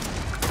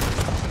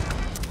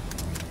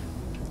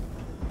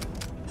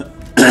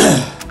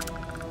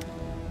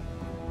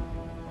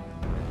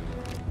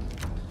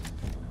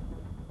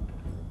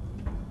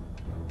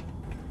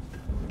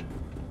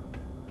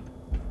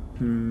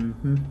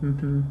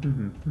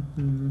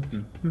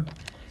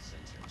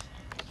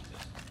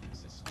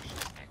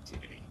 Suspicious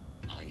activity.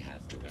 I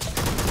have direct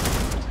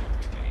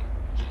contact.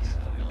 I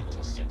have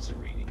anomalous sensor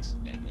readings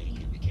that may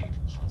indicate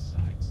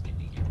hostiles in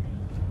the area.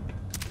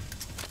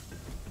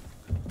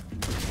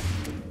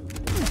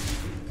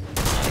 I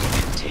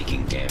am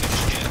taking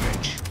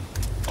damage.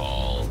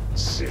 All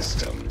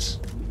systems.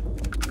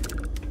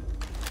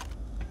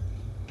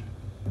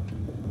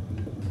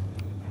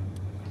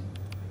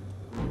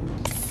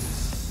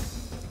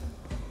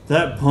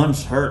 That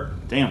punch hurt.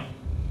 Damn.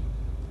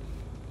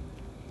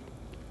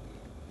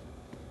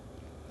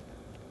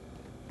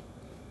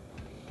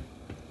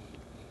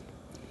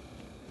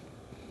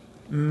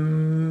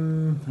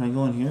 Can I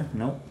go in here?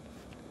 Nope.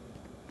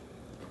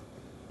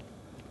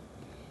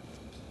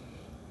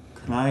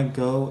 Can I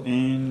go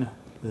in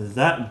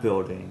that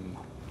building?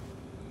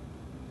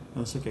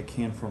 Looks like I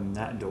can from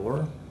that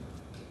door.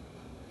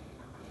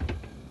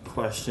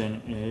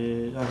 Question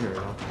is... oh, here we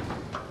go.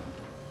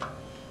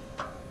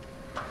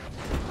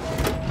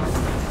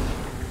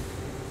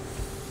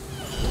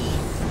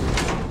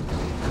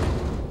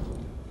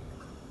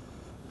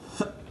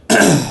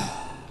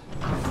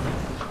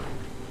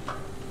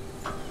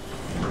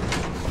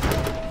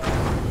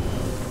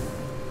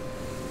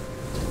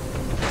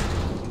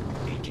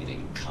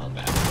 Beginning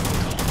combat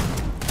protocol.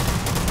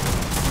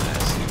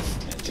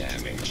 Massive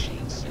damage.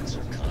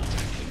 Sensor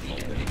contact with the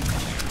enemy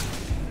fire.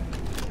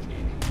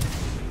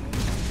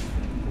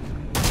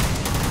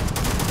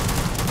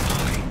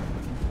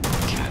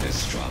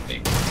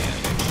 Catastrophic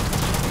damage.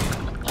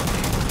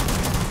 Unable.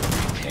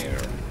 Repair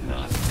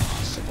not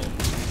possible.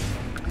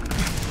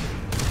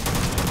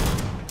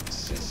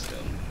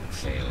 System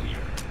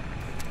failure.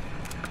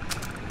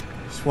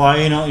 That's why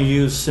you don't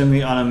use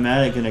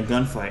semi-automatic in a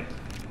gunfight.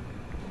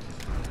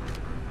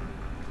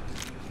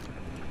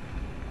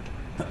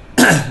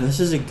 This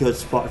is a good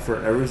spot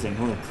for everything.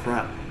 Holy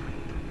crap.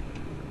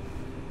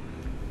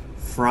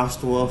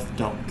 Frostwolf,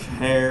 don't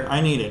care.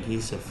 I need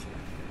adhesive.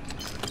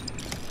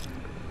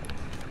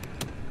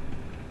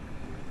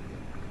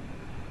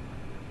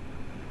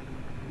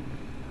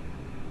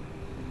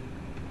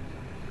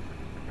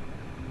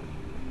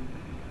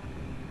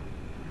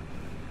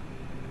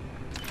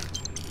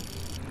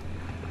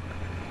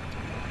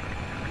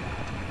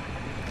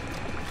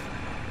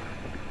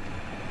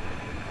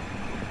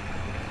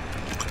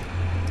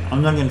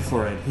 I'm looking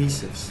for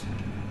adhesives.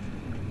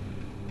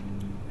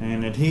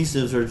 And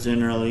adhesives are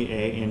generally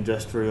a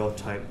industrial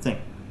type thing.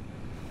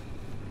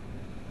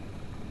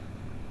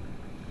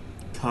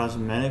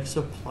 Cosmetic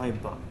supply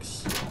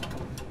box.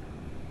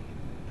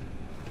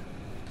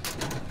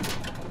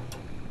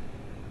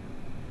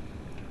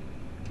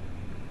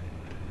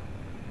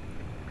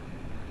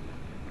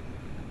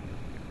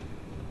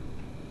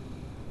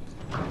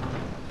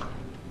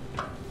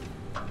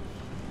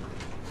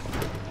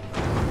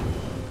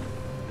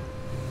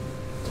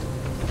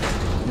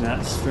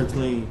 That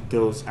strictly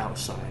goes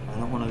outside. I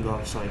don't want to go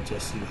outside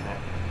just yet.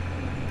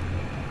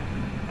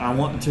 I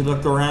want to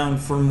look around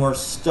for more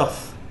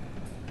stuff.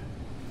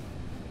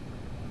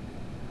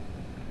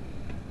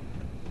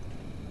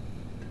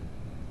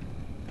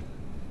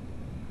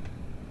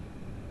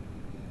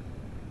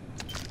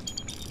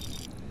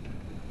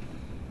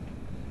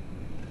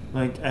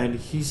 Like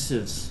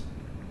adhesives.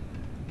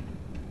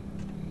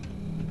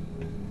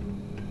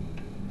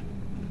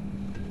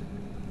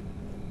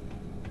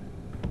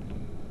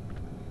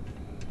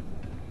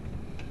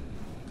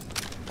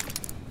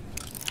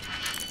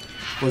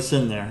 What's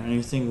in there?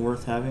 Anything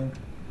worth having?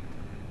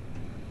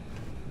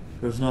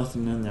 There's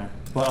nothing in there.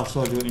 But I'll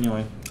still do it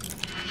anyway.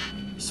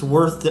 It's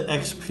worth the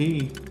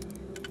XP.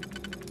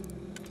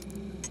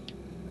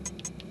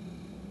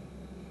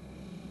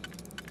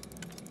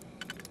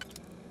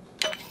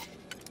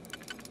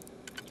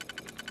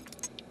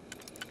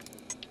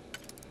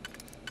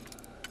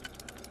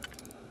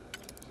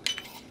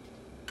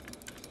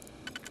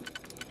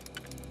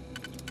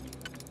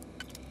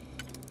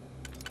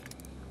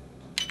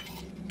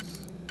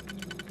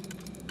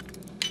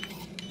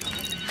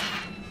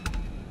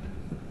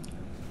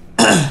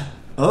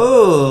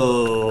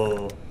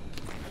 Oh.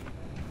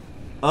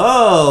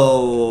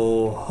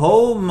 Oh.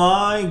 Oh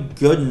my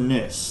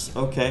goodness.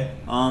 Okay.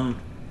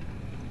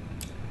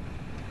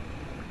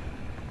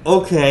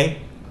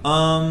 Okay.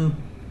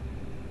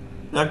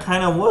 that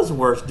kind of was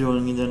worth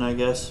doing then, I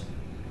guess.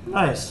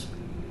 Nice.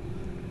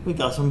 We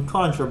got some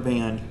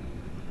contraband.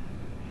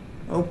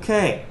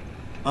 Okay.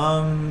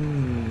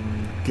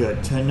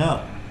 Good to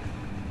know.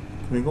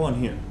 Can we go in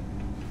here?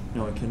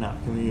 No, we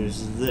cannot. Can we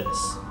use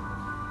this?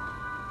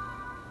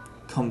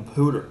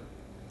 Computer.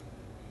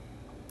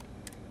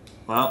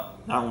 Well,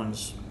 that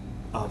one's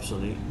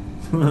obsolete.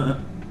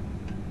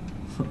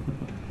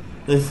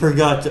 They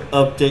forgot to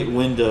update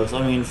Windows.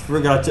 I mean,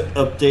 forgot to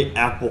update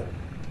Apple.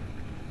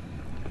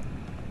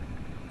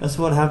 That's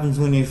what happens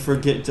when you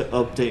forget to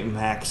update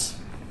Macs.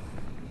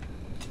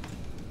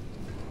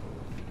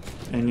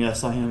 And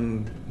yes, I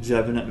am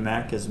jabbing at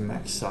Mac as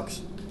Mac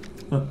sucks.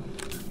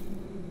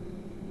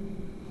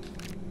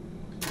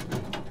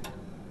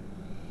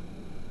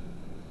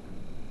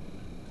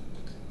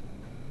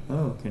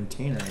 Oh,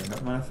 container.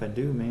 Don't mind if I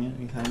do,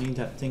 man. I need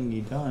that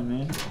thingy done,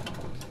 man.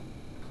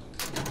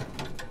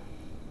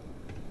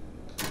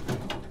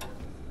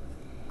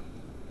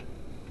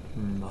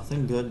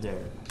 Nothing good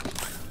there.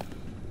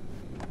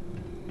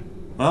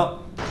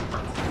 Well,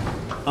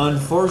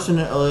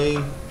 unfortunately,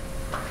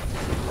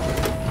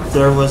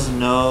 there was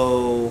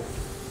no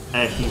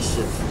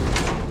adhesive.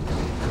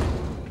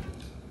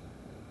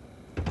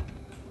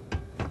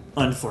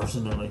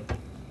 Unfortunately.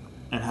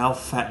 And how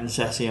fat and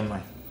sassy am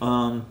I?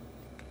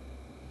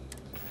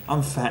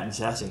 I'm fat and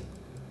sassy.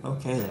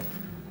 Okay then.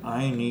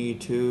 I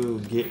need to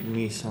get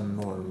me some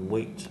more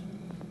weight.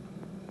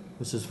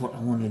 This is what I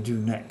want to do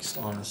next,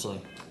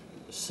 honestly.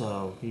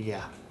 So,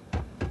 yeah.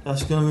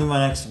 That's gonna be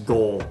my next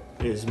goal,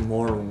 is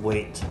more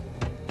weight.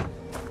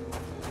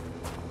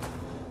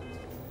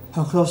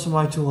 How close am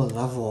I to a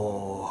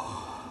level?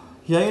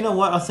 Yeah, you know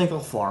what? I think I'll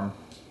farm.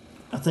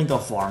 I think I'll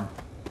farm.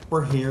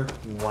 We're here.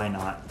 Why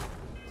not?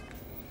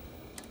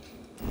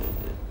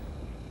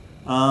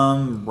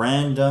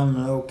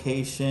 Random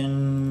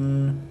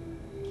location.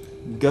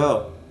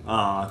 Go.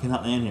 I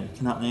cannot land here.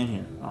 Cannot land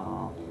here.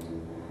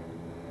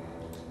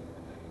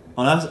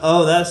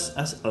 Oh,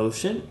 that's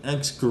ocean?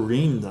 That's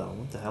green though.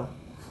 What the hell?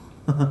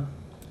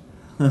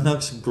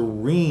 That's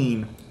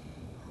green.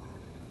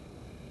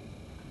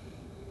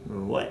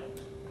 What?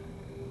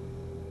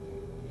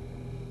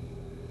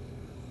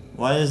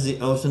 Why is the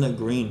ocean a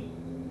green?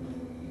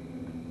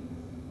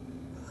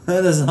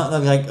 That does not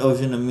look like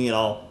ocean to me at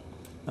all.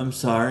 I'm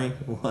sorry.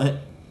 What?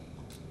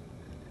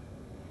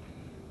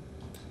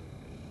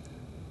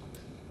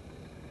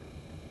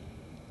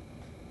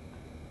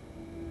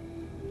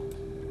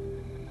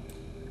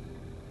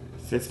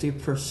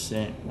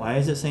 %. Why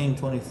is it saying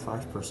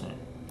 25%?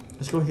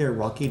 Let's go here,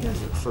 Rocky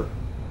Desert for.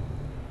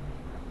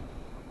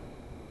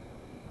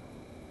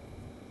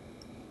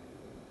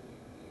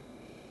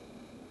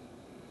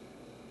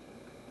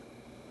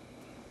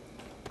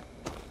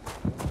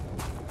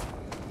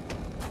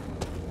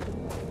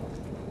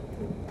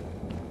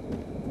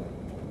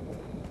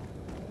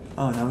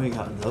 Oh, now we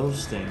got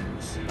those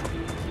things.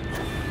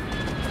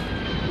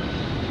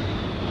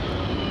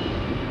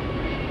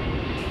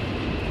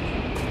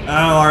 Oh,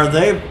 are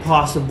they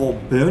possible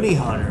bounty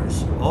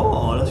hunters?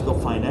 Oh, let's go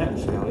find out,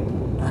 shall we?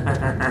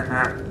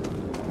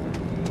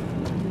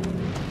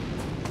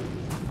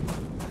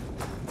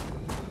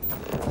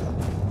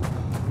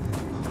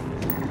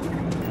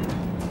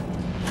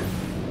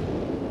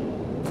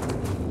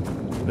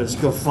 Let's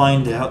go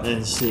find out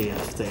and see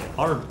if they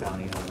are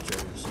bounty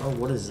hunters. Oh,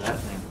 what is that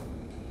thing?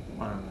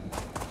 I don't know.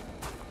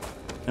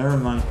 Never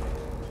mind.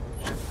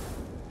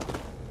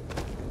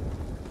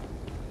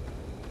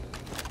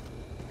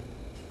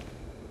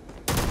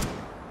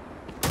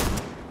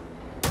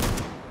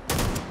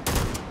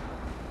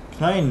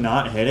 Can I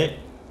not hit it?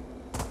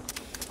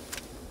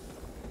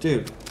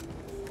 Dude.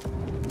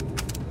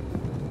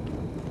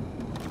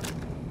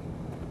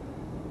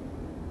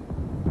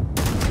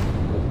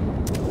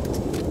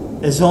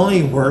 It's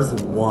only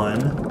worth 1.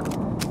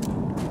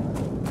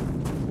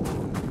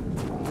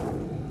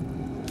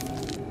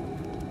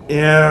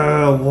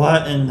 Ew,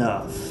 what in the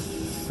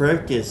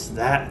frick is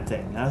that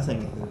thing? That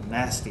thing is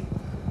nasty.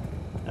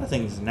 That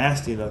thing's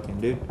nasty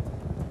looking, dude.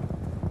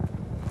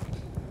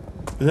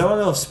 Is that one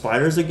of those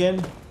spiders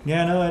again?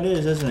 Yeah, no, it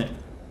is, isn't it?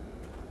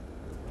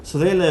 So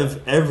they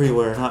live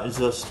everywhere, not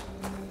just...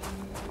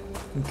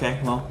 Okay,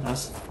 well,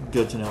 that's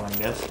good to know, I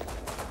guess.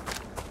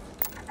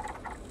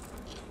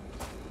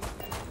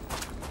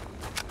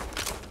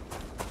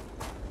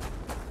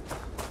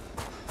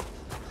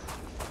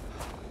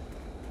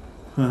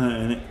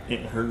 And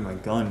it hurt my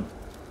gun.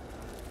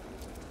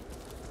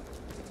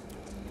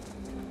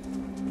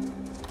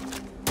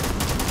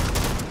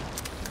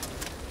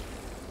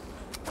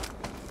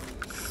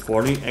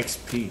 $40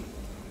 XP.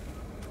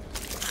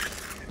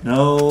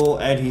 No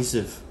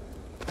adhesive.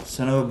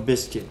 Son of a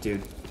biscuit,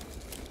 dude.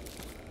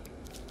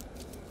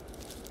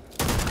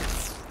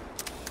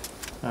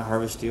 Can I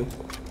harvest steel?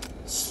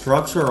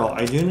 Structural.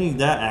 I do need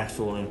that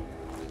actually.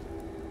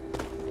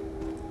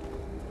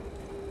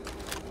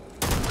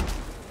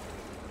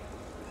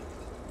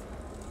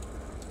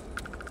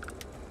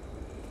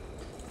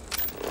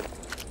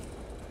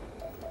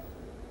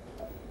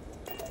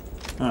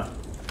 Huh.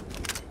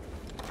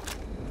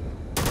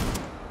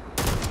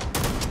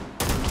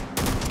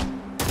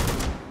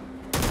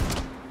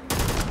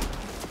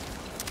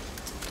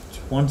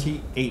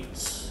 28.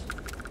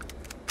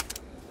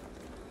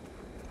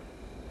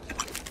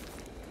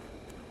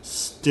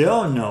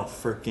 Still no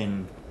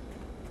freaking.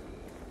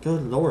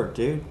 Good lord,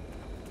 dude.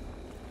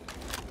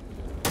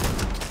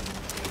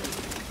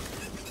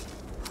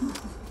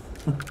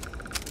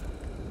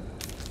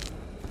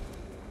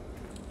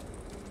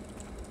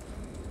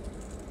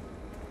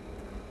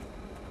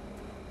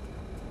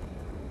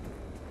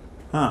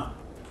 Huh.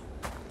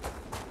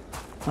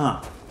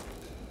 Huh.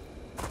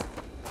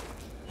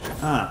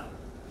 Huh.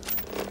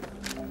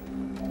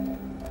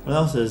 What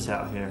else is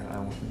out here, I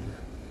wonder?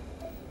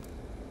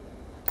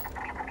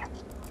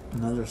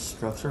 Another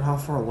structure? How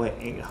far away?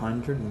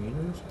 800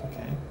 meters?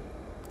 Okay.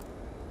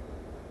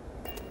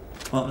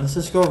 Well, let's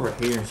just go over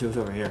here and see what's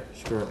over here.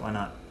 Screw it, why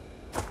not?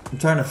 I'm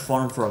trying to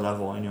farm for a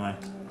level anyway.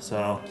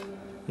 So,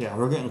 yeah,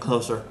 we're getting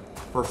closer.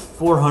 We're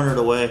 400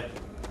 away.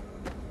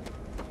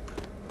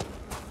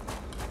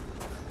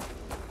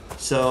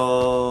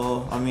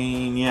 So, I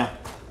mean, yeah.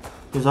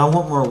 Because I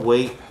want more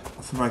weight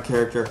for my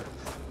character.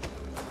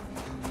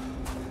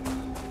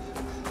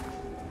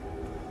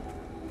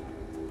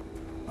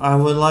 I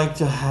would like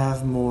to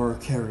have more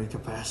carry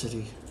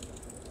capacity.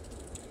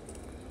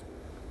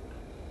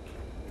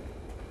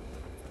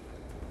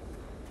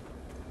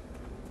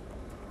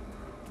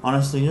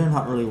 Honestly, they're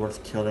not really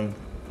worth killing.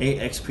 8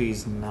 XP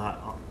is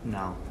not...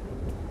 no.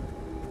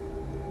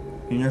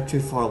 And you're too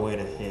far away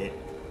to hit.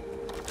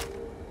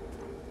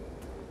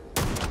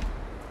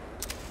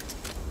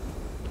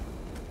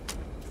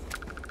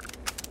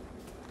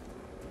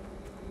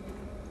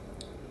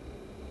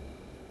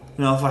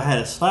 You know, if I had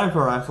a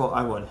sniper rifle,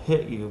 I would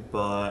hit you,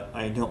 but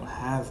I don't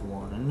have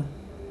one.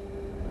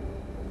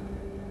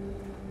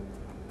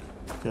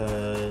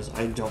 Because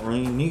I don't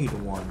really need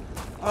one.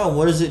 Oh,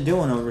 what is it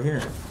doing over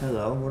here?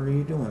 Hello, what are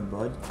you doing,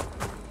 bud?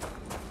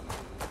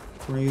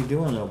 What are you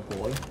doing, little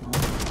boy? Huh?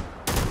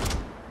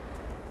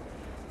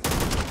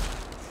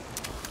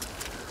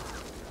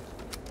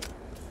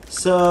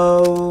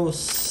 So,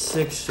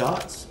 6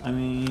 shots? I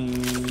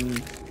mean...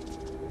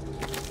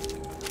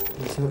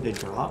 let's see what they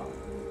drop.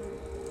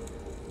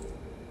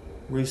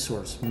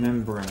 Resource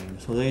membrane.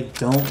 So they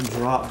don't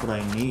drop what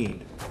I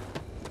need.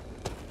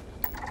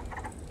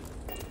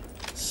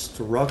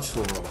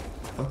 Structural.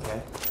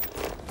 Okay.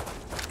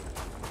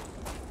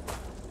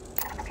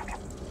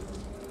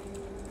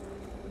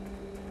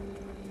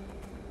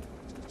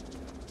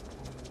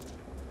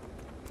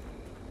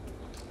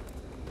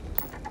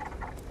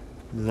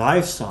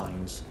 Life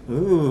signs.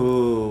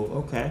 Ooh,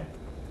 okay.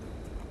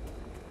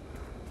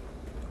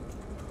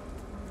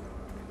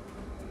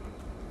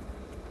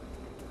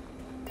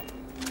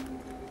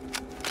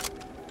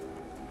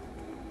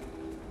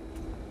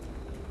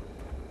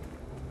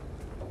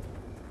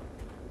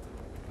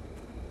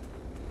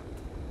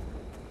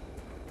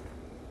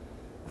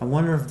 I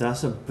wonder if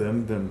that's a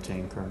boom boom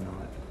tank or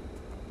not.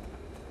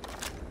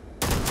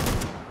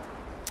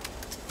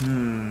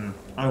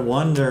 I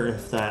wonder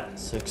if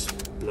that's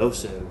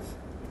explosive.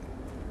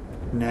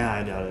 Nah,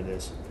 I doubt it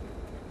is.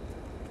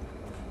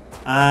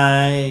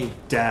 I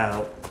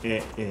doubt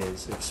it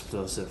is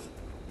explosive.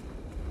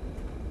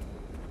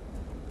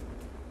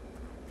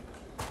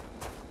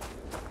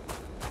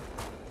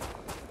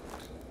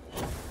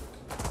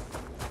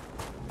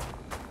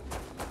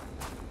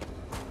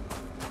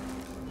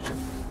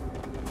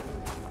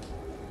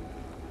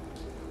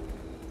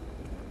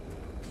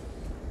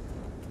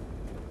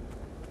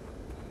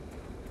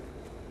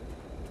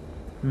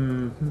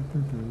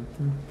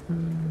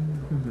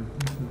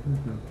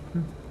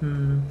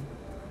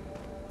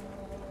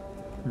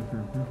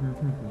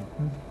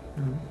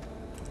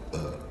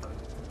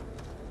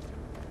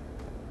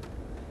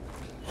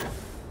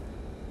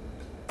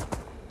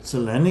 It's a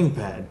landing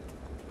pad.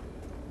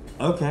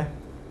 Okay.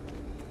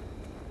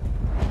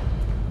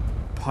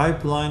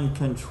 Pipeline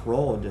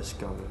control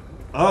discovered.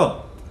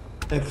 Oh,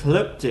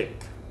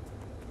 ecliptic.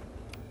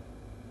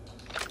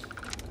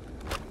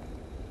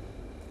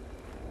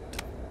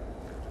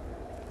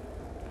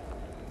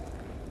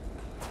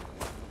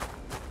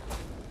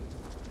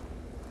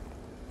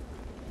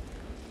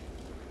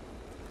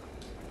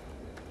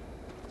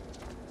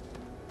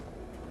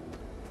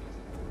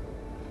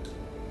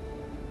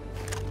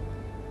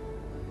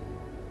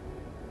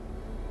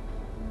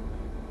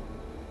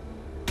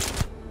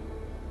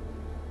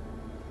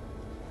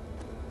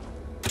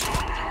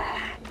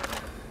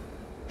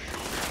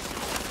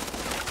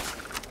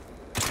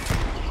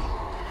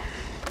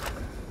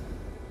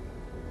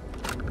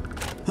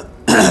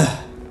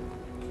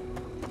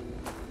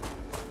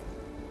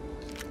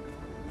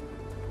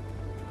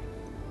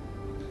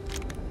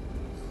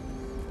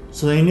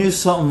 So they knew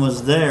something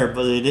was there,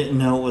 but they didn't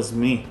know it was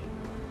me.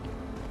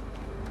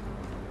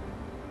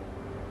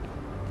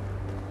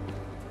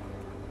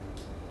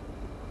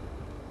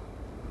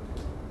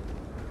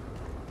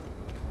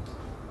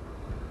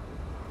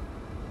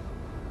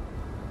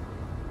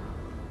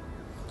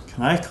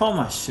 Can I call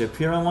my ship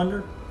here, I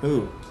wonder?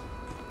 Ooh.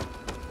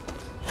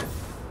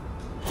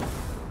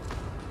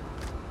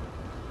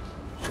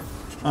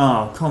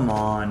 Oh, come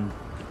on.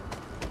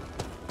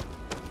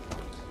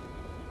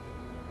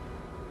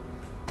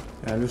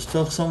 there's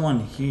still someone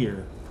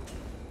here.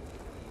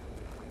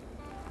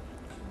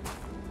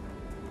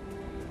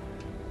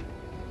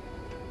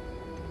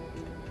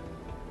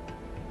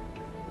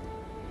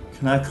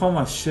 Can I call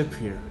my ship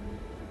here?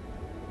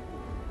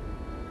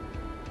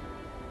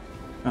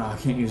 Oh, I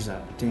can't use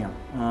that. Damn.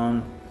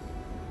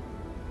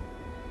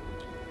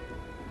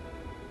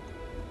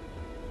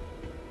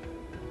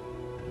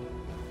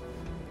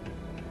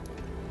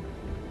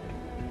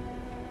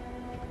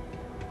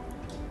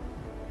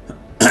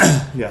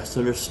 Yeah,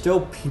 so there's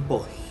still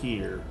people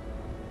here.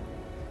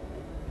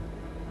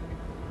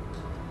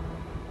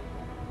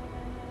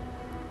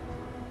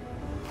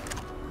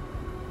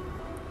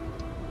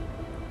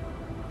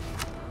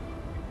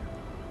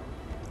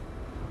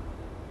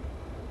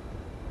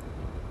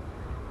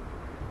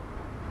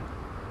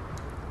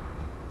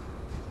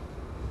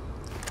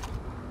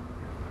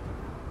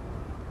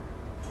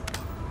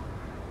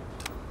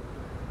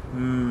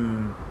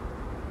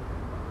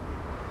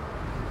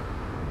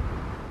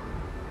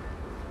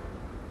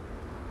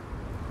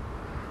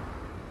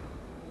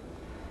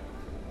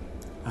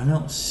 I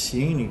don't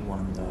see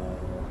anyone though.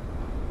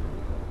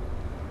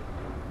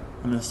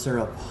 Unless they're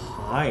up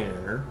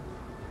higher.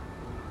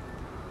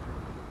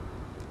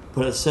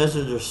 But it says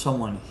that there's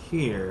someone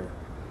here.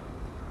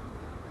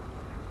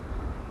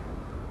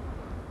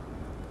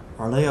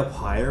 Are they up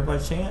higher by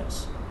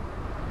chance?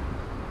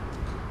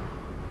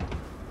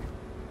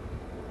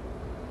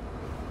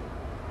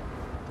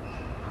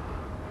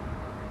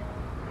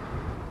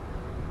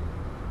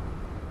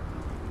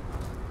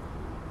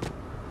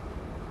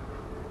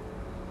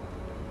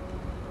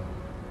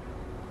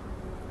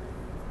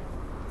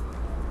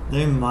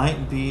 They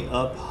might be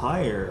up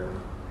higher.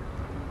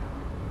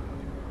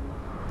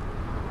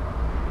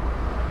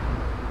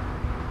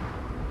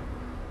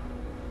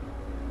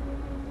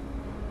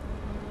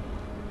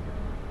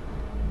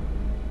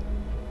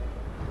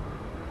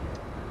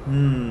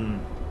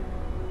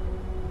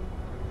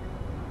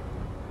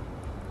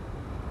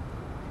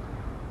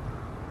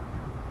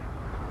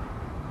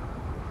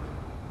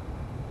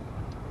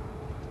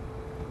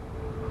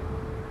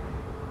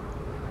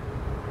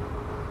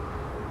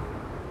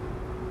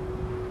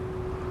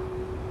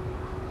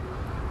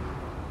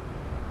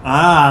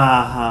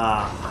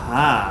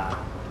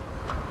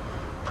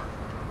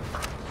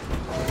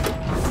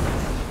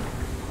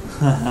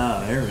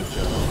 There we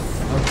go.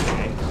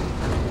 Okay.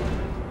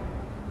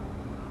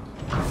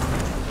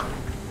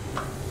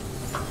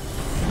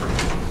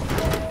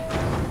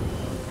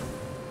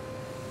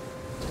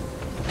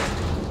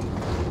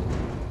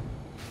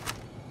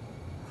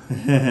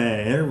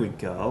 There we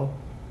go.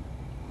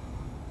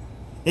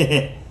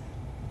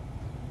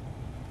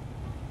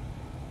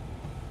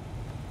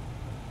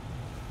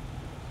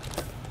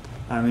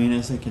 I mean,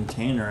 it's a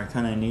container. I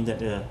kind of need that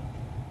to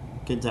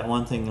get that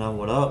one thing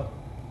leveled up.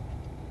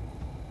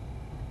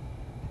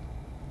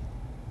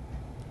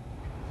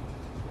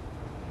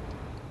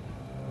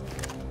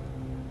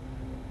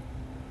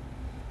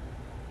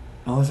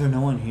 Oh, is there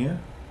no one here?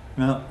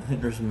 No, I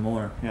think there's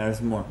more. Yeah,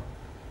 there's more.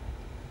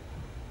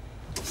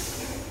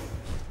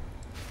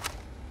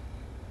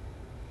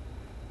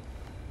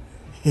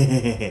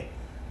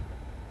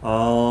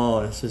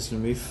 Oh, this is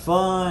gonna be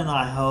fun,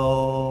 I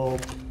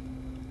hope.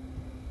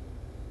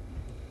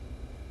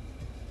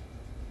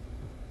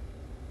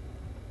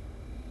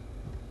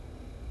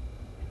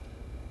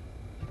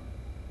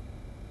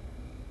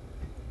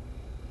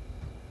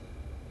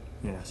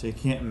 Yeah, so you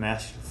can't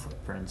mask your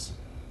footprints.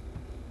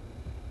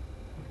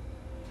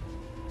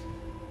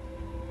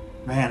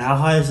 Man, how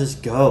high does this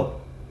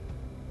go?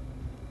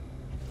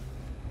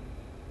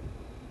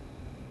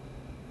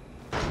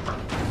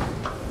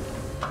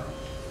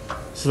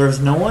 So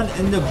there's no one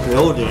in the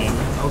building.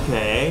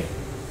 Okay.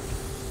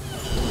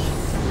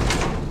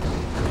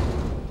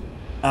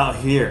 Out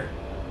here.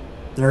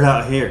 They're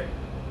out here.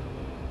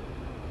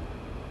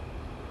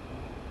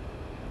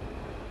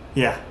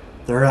 Yeah,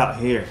 they're out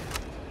here.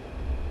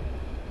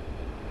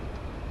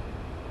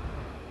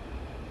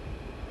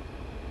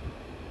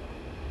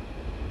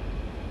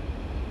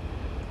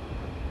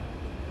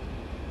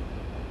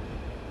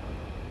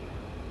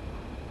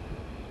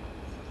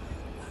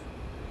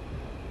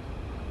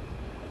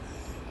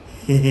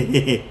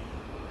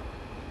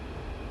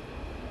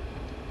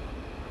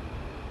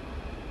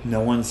 No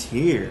one's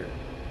here.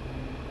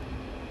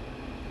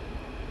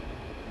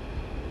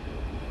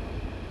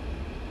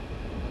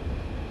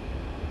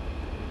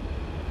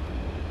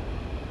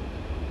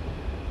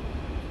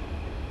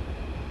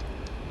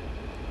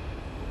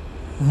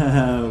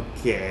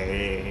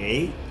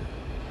 Okay.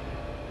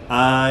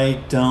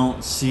 I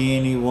don't see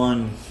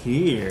anyone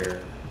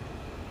here.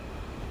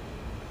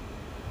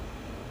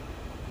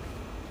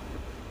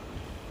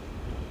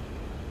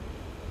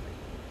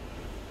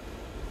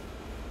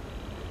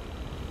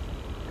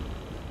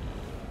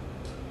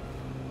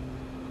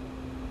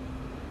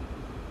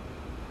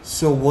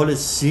 So what is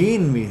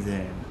seeing me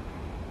then?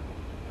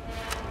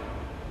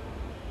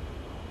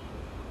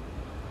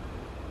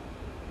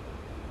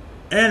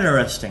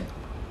 Interesting.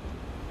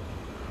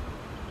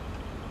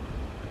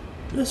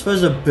 This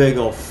was a big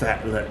old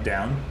fat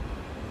letdown.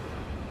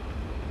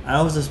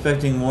 I was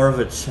expecting more of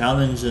a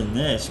challenge than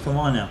this. Come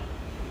on now.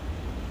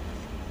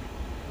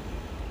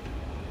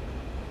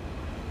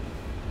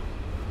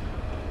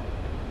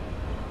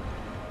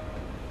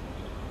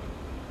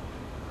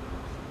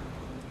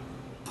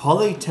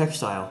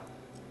 Polytextile.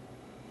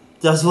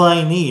 That's what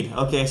I need.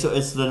 Okay, so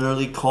it's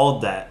literally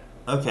called that.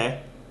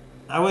 Okay.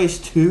 That weighs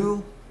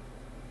 2?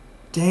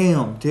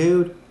 Damn,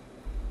 dude.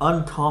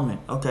 Uncommon.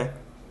 Okay.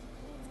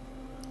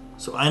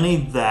 So I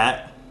need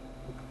that.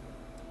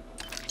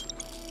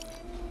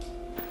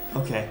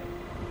 Okay.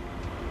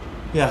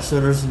 Yeah, so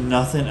there's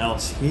nothing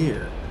else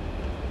here.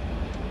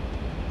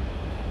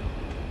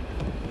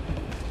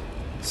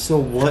 So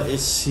what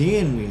is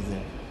seeing me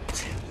then?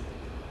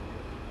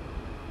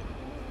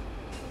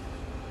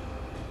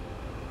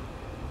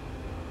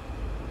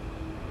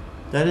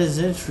 That is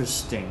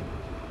interesting.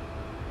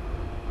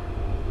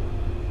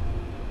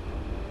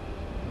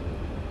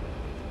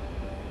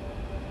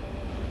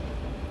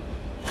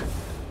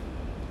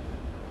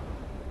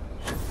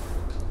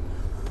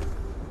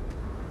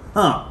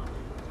 Huh.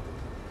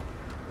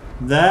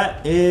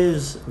 That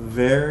is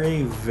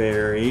very,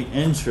 very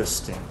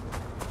interesting.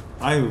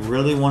 I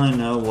really want to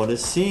know what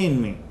is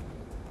seeing me.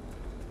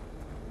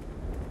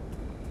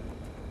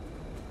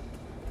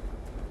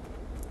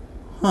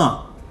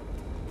 Huh.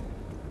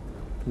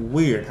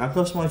 Weird. How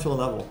close am I to a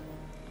level?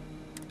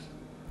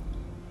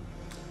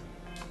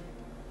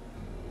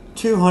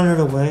 200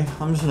 away.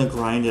 I'm just gonna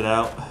grind it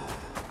out.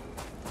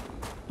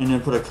 And then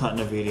put a cut in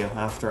the video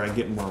after I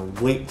get more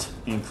weight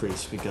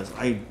increase because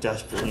I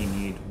desperately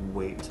need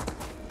weight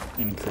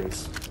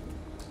increase.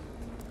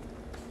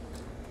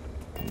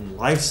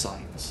 Life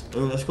signs. Oh,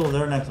 let's go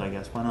there next, I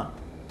guess. Why not?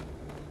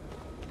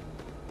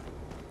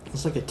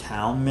 Looks like a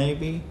town,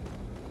 maybe?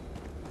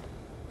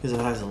 Because it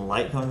has a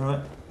light coming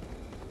from it.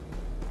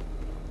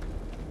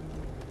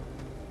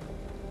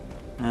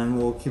 And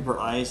we'll keep our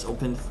eyes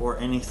open for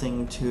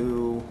anything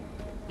to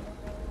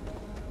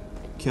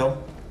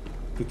kill.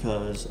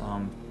 Because,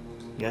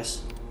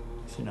 yes,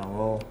 you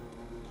know,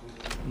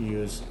 we'll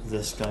use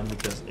this gun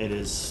because it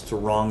is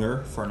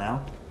stronger for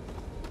now.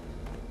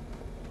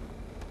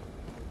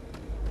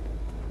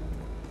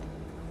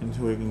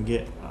 Until we can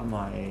get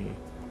my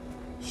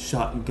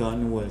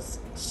shotgun with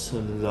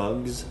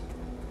slugs.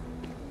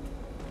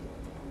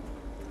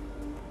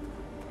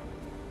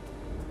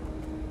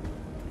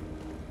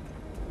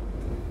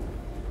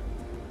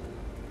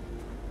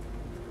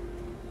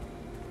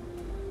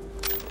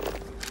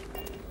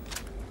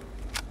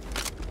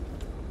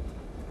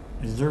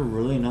 Is there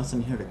really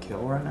nothing here to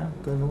kill right now?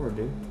 Good lord,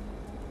 dude.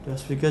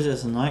 Just because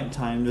it's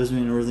nighttime doesn't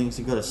mean everything's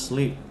to go to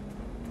sleep.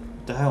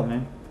 What the hell,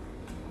 man?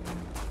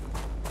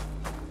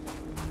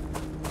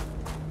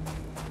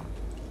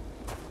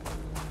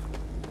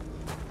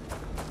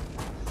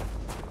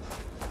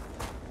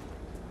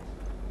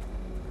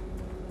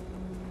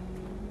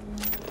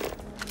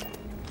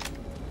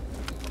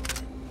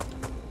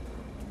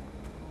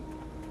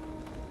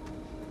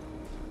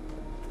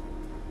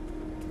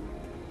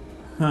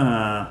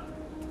 Huh.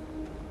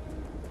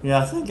 Yeah,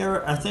 I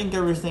think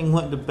everything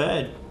went to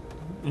bed.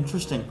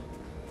 Interesting.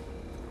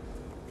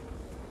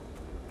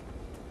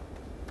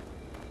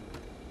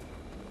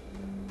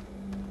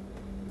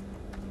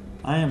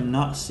 I am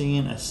not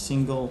seeing a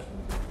single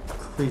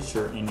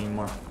creature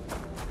anymore.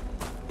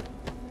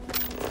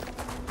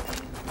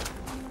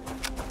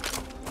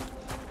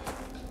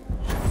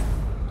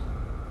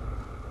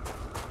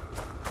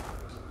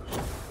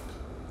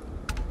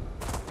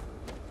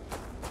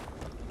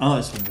 Oh,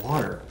 it's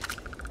water.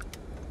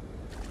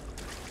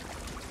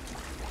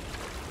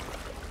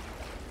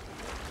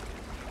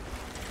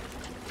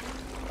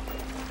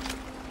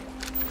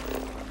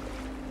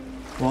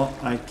 Well,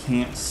 I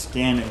can't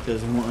scan it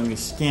because it won't let me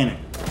scan it.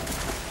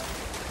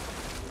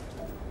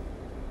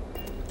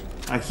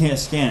 I can't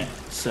scan it,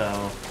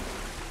 so...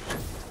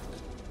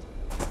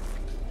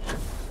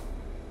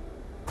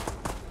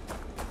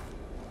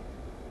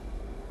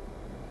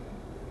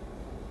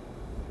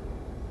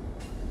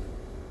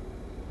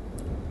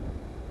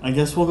 I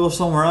guess we'll go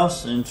somewhere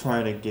else and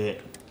try to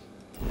get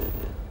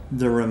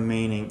the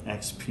remaining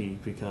XP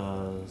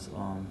because,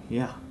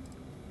 yeah.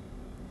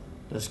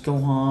 Let's go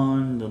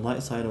on the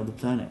light side of the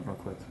planet real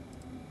quick.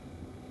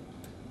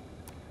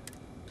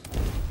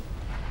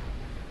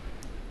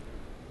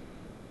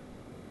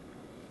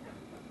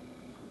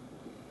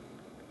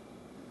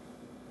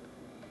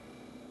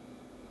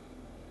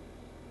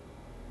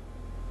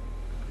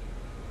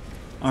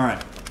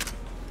 Alright.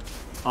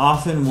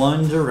 Off in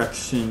one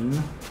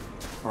direction.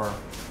 Or,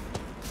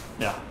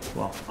 yeah,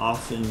 well,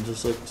 off and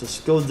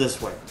just go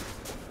this way.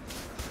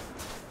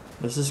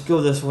 Let's just go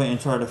this way and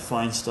try to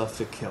find stuff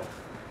to kill.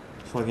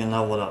 So I can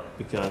level it up,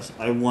 because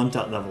I want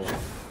that level.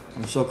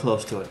 I'm so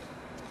close to it.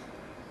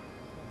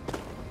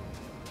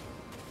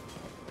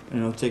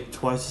 And it'll take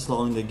twice as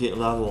long to get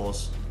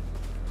levels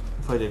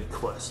if I did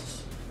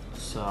quests.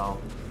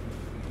 So...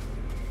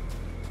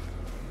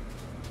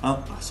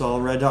 oh, I saw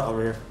a red dot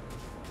over here.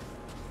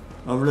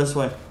 Over this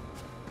way.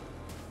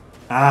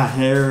 Ah,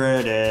 here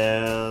it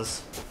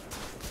is.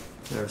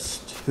 There's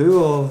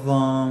 2 of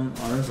them.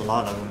 Oh, there's a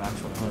lot of them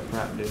actually. Holy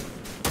crap, dude.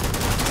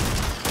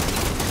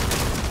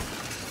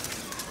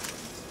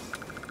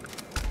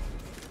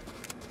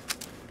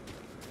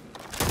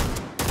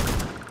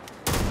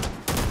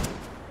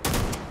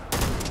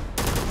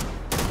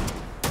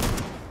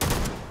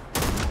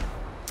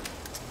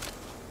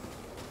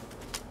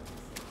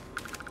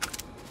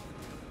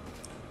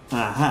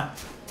 Aha.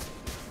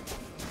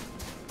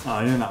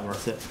 Oh, you're not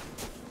worth it.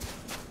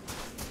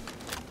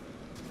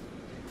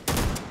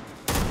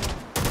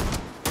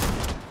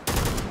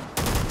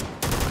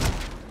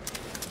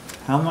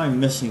 How am I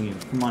missing you?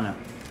 Come on now.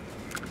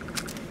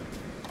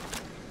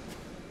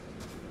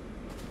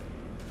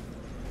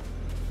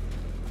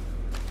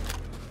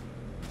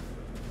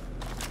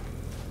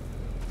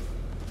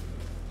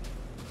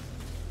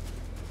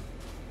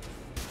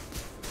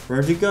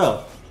 Where'd you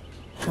go?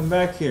 Come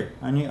back here.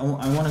 I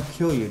want to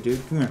kill you,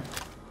 dude. Come here.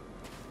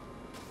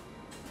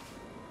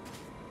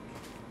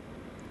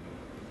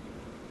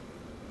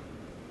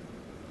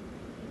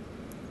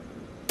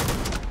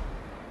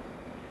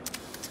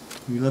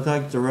 You look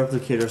like the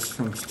replicators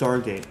from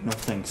Stargate. No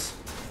thanks.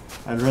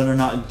 I'd rather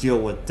not deal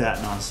with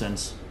that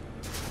nonsense.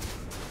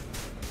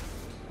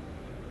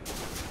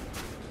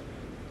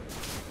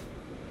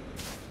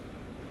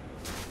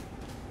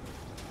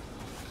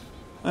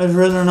 I'd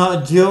rather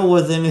not deal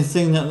with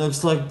anything that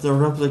looks like the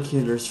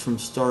replicators from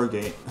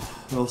Stargate.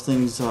 Those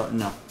things are...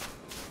 no.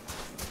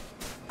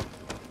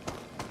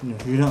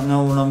 If you don't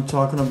know what I'm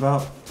talking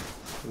about,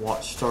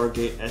 watch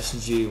Stargate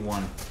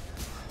SG-1.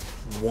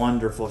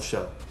 Wonderful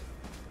show.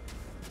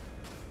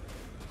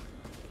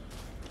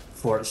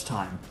 For its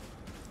time.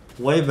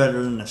 Way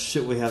better than the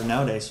shit we have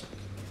nowadays.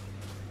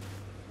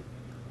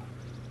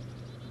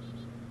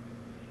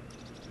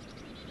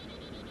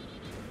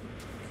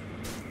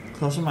 How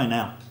close am I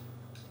now?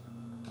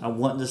 I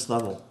want this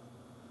level.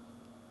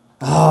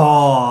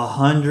 Oh,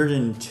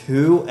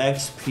 102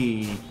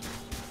 XP.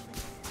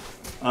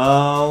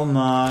 Oh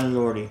my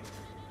lordy.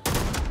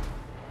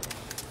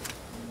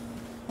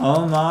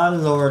 Oh my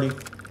lordy.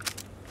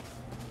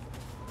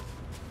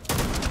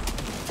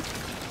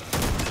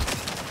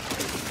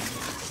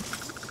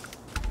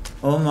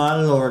 Oh my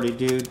lordy,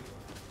 dude.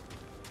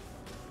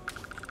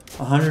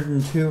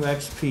 102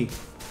 XP.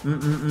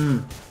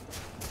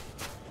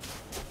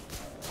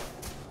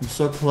 I'm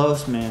so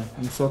close, man.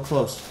 I'm so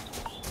close.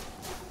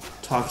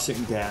 Toxic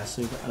gas.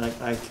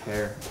 Like, I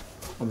care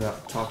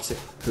about toxic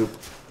poop.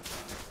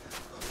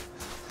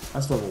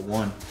 That's level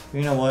 1.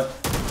 You know what?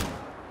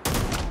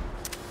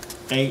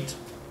 8.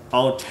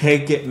 I'll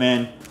take it,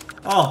 man.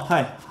 Oh,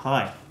 hi.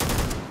 Hi.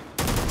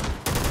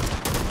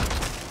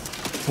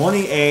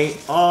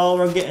 28. Oh,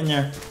 we're getting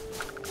there.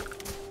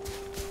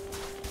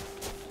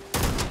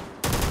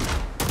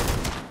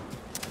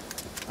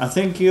 I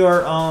think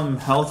your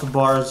health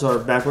bars are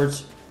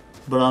backwards,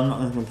 but I'm not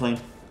gonna complain.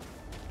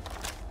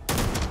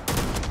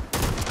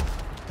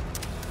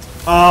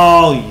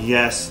 Oh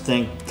yes,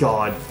 thank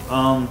God.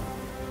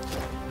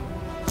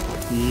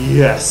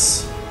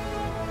 Yes.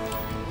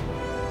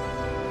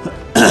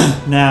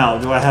 Now,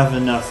 do I have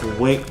enough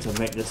weight to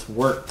make this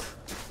work?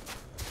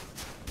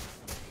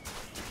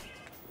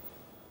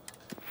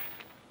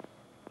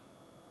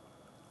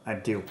 I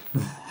do.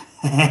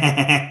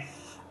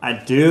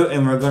 I do,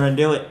 and we're gonna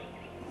do it.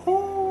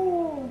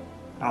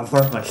 I'll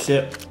park my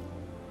ship.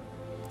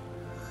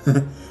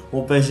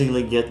 We'll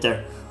basically get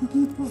there.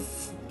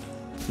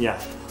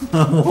 Yeah,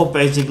 we'll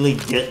basically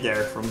get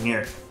there from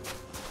here.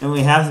 And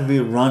we have to be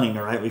running,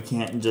 alright? We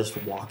can't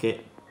just walk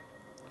it.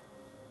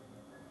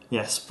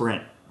 Yeah,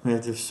 sprint. We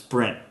have to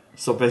sprint.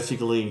 So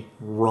basically,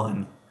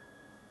 run.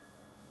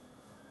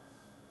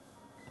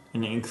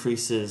 And it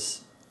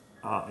increases...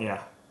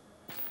 yeah.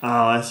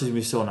 Oh, that's gonna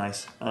be so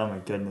nice. Oh my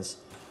goodness.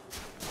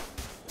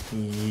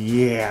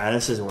 Yeah,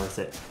 this is worth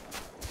it.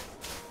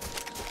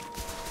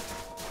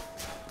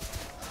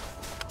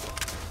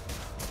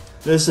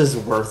 This is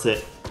worth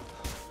it.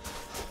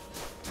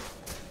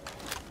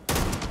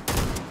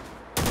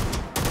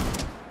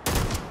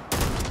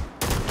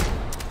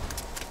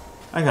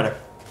 I got a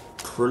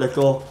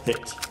critical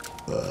hit.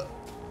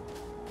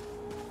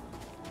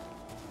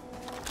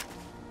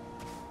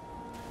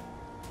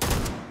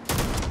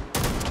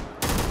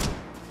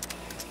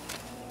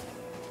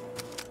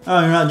 Oh,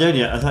 you're not dead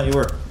yet. I thought you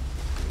were.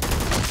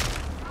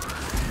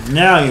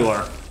 Now you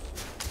are.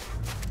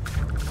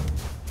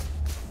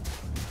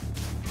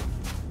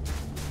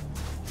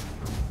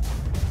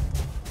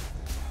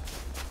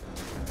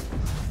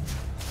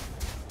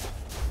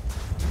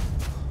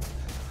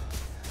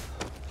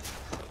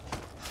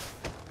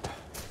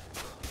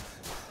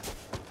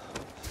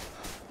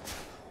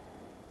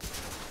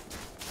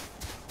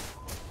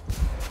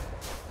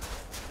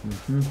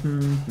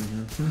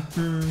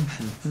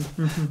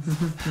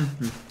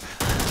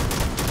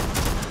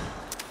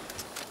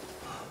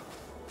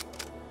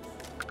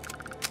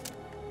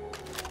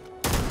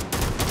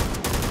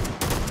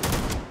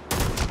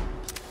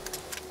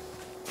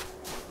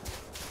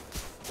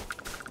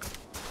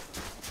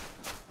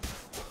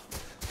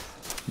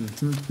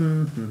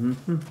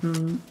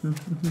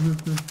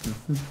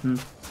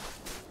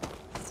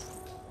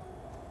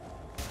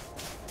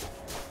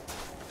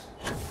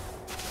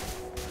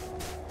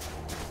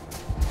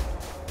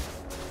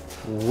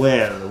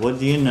 Well, what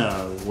do you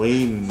know?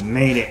 We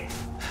made it.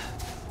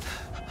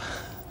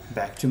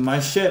 Back to my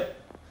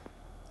ship.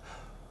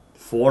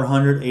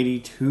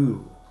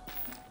 482.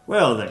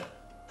 Well then.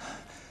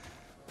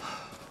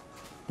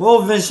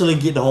 We'll eventually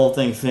get the whole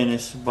thing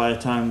finished by the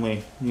time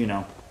we, you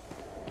know,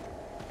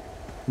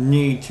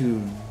 need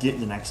to get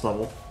the next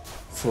level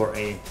for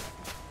a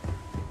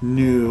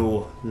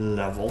new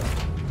level.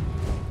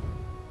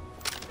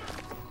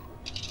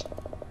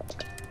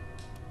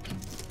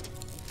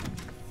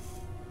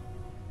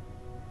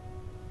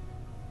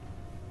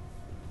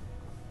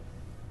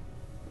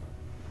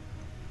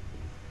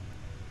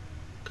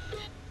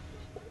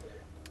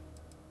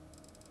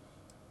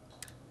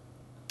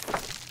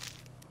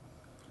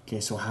 Okay,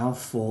 so how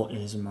full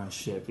is my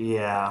ship?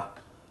 Yeah.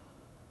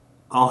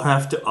 I'll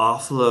have to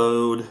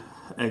offload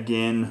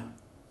again.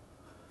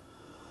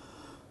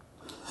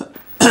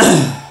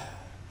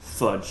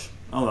 Fudge.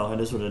 Oh well,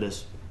 it is what it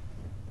is.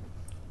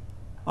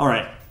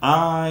 Alright,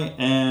 I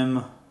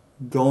am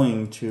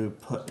going to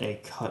put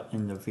a cut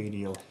in the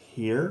video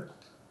here.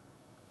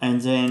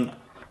 And then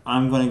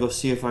I'm going to go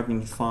see if I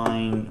can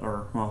find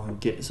or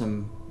get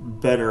some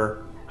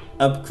better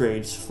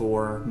upgrades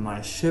for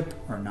my ship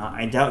or not.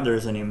 I doubt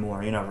there's any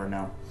more, you never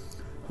know,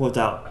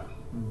 without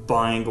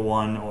buying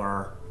one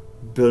or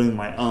building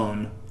my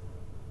own.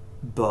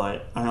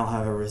 But I don't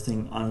have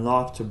everything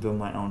unlocked to build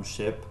my own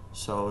ship,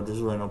 so there's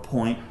really no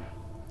point.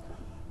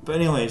 But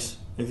anyways,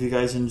 if you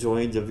guys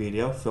enjoyed the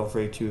video, feel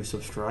free to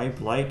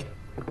subscribe, like,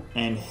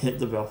 and hit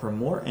the bell for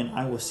more, and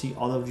I will see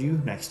all of you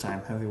next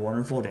time. Have a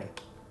wonderful day.